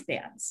like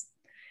expands.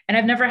 And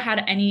I've never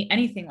had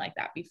anything like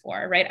that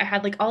before, right? I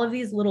had like all of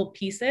these little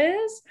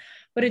pieces,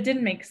 but it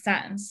didn't make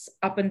sense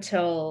up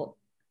until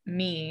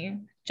me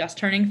just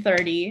turning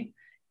 30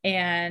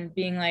 and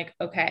being like,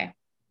 okay,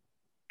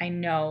 I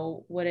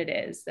know what it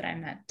is that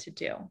I'm meant to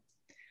do.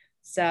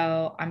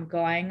 So I'm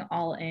going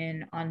all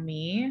in on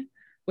me,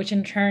 which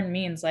in turn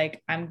means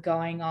like I'm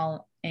going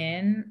all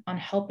in on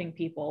helping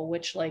people,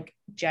 which like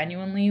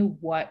genuinely,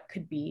 what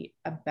could be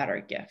a better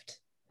gift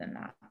than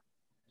that?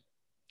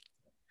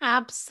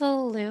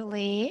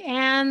 Absolutely.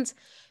 And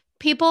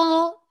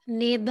people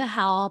need the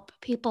help,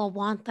 people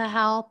want the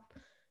help,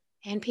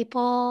 and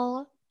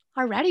people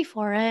are ready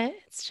for it.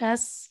 It's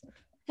just,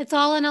 it's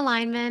all in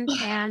alignment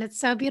and it's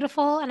so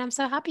beautiful. And I'm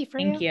so happy for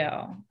Thank you.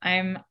 you.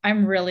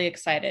 I'm really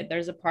excited.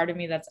 There's a part of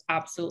me that's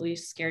absolutely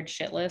scared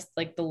shitless,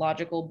 like the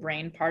logical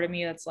brain part of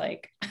me that's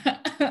like,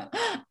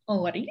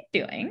 oh, what are you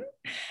doing?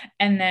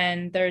 And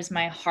then there's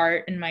my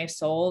heart and my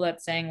soul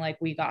that's saying like,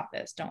 we got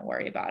this. Don't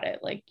worry about it.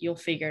 Like you'll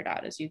figure it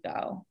out as you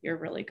go. You're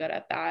really good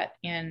at that,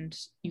 and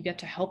you get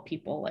to help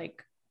people.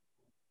 Like,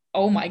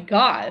 oh my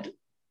God,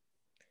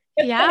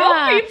 help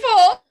Yeah.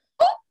 people.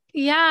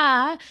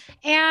 Yeah.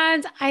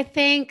 And I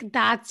think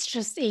that's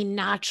just a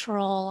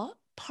natural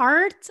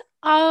part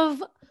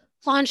of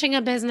launching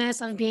a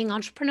business, of being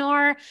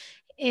entrepreneur,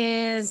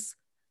 is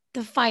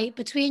the fight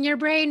between your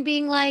brain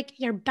being like,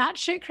 you're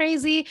batshit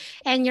crazy,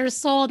 and your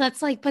soul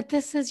that's like, but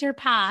this is your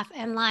path.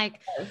 And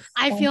like, Yes.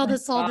 I Oh feel my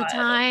this all the God.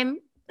 time.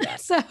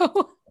 Yes.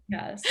 So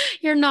Yes.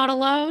 you're not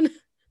alone.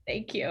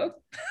 Thank you.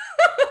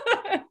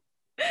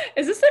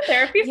 Is this a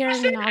therapy You're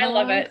session? not I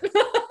love alone.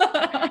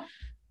 it.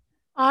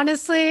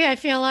 Honestly, I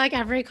feel like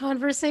every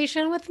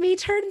conversation with me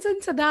turns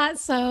into that.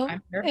 So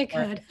I'm here it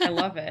for could. it. I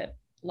love it.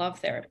 Love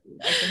therapy.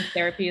 I think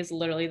therapy is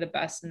literally the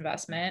best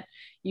investment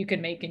you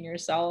can make in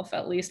yourself,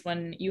 at least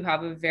when you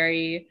have a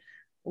very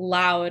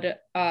loud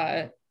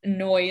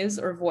noise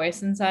or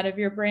voice inside of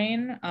your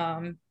brain.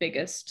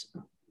 Biggest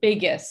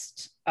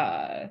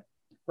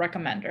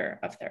recommender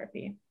of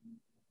therapy.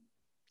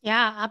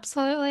 Yeah,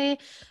 absolutely.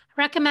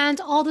 Recommend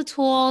all the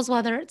tools,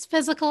 whether it's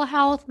physical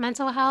health,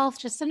 mental health,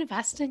 just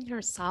invest in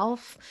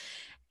yourself.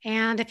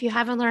 And if you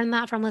haven't learned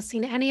that from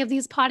listening to any of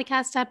these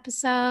podcast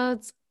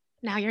episodes,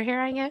 now you're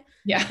hearing it.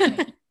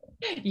 Yeah.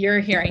 You're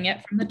hearing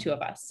it from the two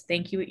of us.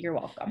 Thank you. You're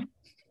welcome.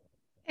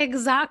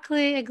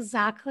 Exactly,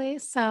 exactly.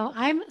 So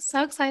I'm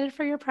so excited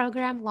for your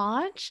program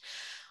launch.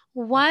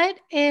 What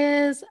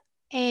is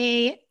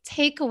a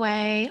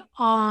takeaway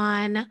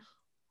on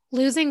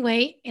losing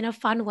weight in a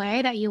fun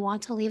way that you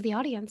want to leave the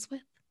audience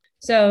with?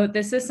 So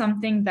this is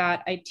something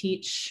that I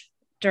teach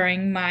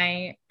during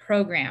my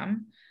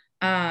program,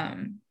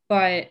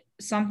 but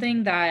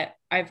something that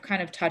I've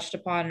kind of touched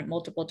upon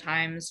multiple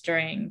times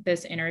during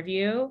this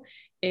interview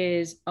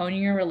is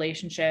owning your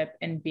relationship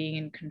and being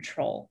in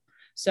control.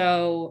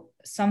 So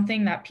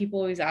something that people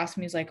always ask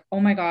me is like, oh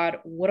my God,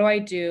 what do I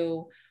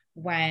do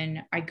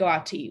when I go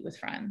out to eat with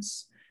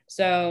friends?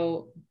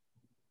 So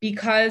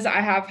because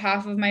I have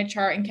half of my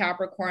chart in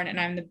Capricorn and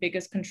I'm the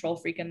biggest control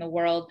freak in the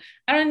world,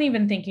 I don't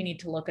even think you need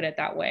to look at it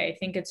that way. I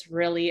think it's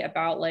really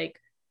about like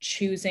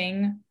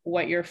choosing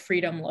what your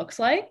freedom looks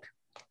like.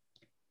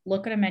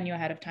 Look at a menu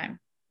ahead of time.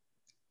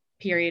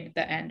 Period.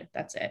 The end.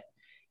 That's it.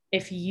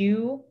 If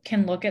you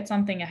can look at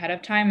something ahead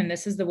of time, and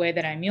this is the way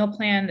that I meal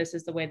plan, this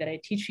is the way that I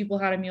teach people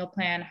how to meal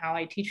plan, how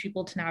I teach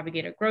people to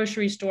navigate a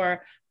grocery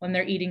store when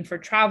they're eating for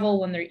travel,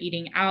 when they're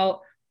eating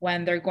out,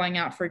 when they're going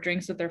out for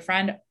drinks with their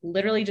friend,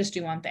 literally just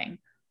do one thing.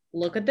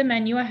 Look at the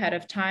menu ahead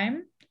of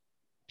time,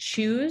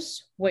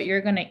 choose what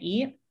you're going to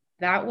eat.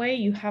 That way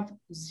you have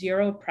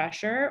zero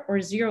pressure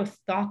or zero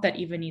thought that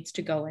even needs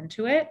to go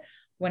into it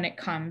when it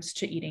comes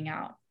to eating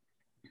out.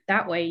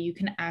 That way you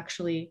can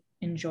actually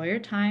enjoy your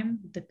time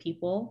with the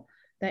people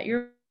that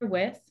you're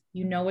with.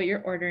 You know what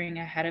you're ordering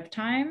ahead of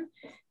time.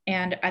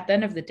 And at the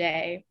end of the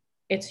day,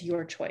 it's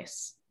your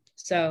choice.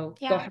 So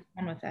go Yeah. have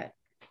fun with it.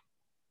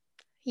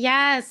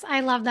 Yes, I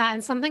love that.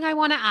 And something I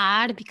want to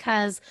add,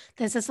 because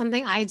this is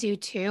something I do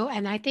too.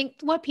 And I think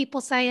what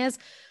people say is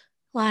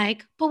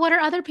like, but what are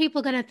other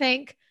people going to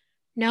think?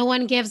 No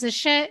one gives a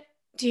shit.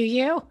 Do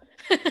you?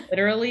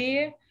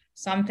 Literally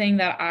something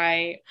that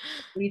I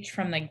reach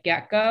from the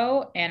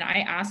get-go, and I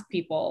ask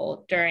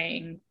people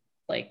during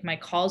like my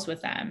calls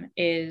with them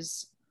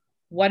is,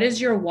 What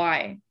is your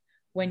why?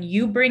 When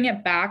you bring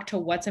it back to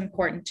what's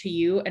important to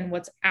you and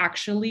what's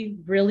actually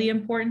really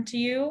important to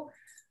you,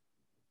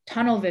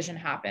 tunnel vision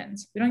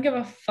happens. We don't give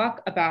a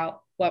fuck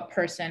about what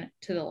person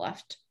to the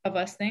left of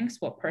us thinks,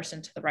 what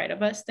person to the right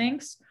of us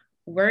thinks.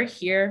 We're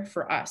here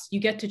for us. You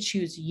get to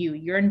choose you.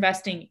 You're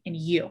investing in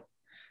you.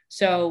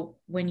 So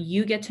when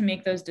you get to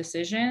make those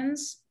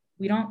decisions,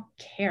 we don't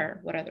care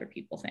what other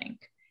people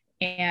think.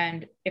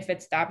 And if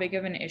it's that big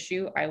of an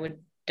issue, I would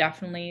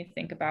definitely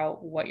think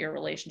about what your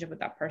relationship with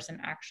that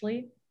person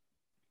actually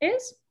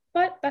is.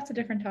 But that's a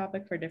different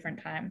topic for a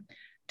different time.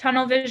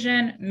 Tunnel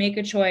vision, make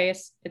a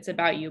choice. It's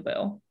about you,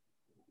 boo.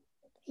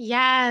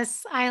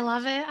 Yes, I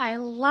love it. I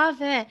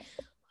love it.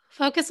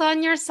 Focus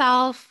on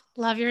yourself,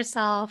 love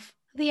yourself.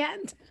 The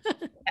end.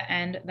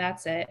 And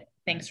that's it.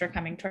 Thanks for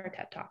coming to our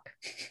TED Talk.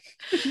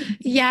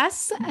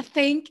 Yes,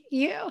 thank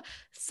you.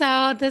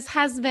 So, this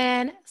has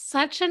been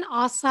such an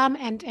awesome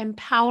and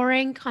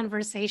empowering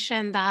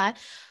conversation that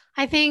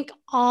I think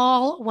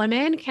all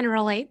women can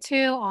relate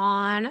to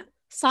on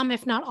some,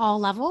 if not all,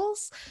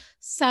 levels.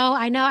 So,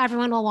 I know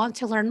everyone will want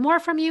to learn more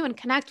from you and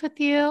connect with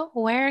you.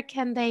 Where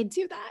can they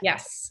do that?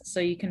 Yes. So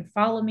you can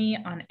follow me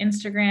on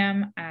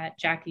Instagram at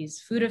Jackie's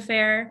Food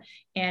Affair.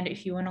 And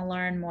if you want to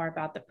learn more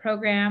about the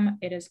program,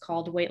 it is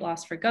called Weight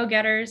Loss for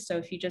Go-Getters. So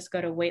if you just go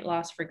to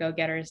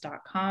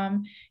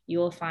weightlossforgogetters.com, you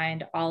will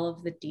find all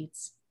of the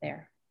deets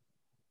there.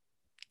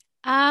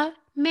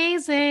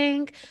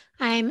 Amazing.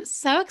 I'm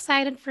so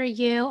excited for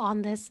you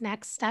on this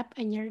next step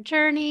in your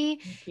journey.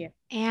 Thank you.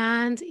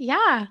 And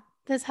yeah,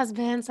 this has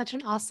been such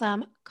an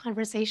awesome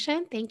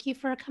conversation. Thank you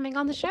for coming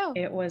on the show.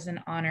 It was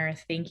an honor.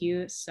 Thank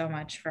you so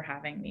much for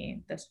having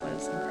me. This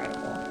was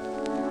incredible.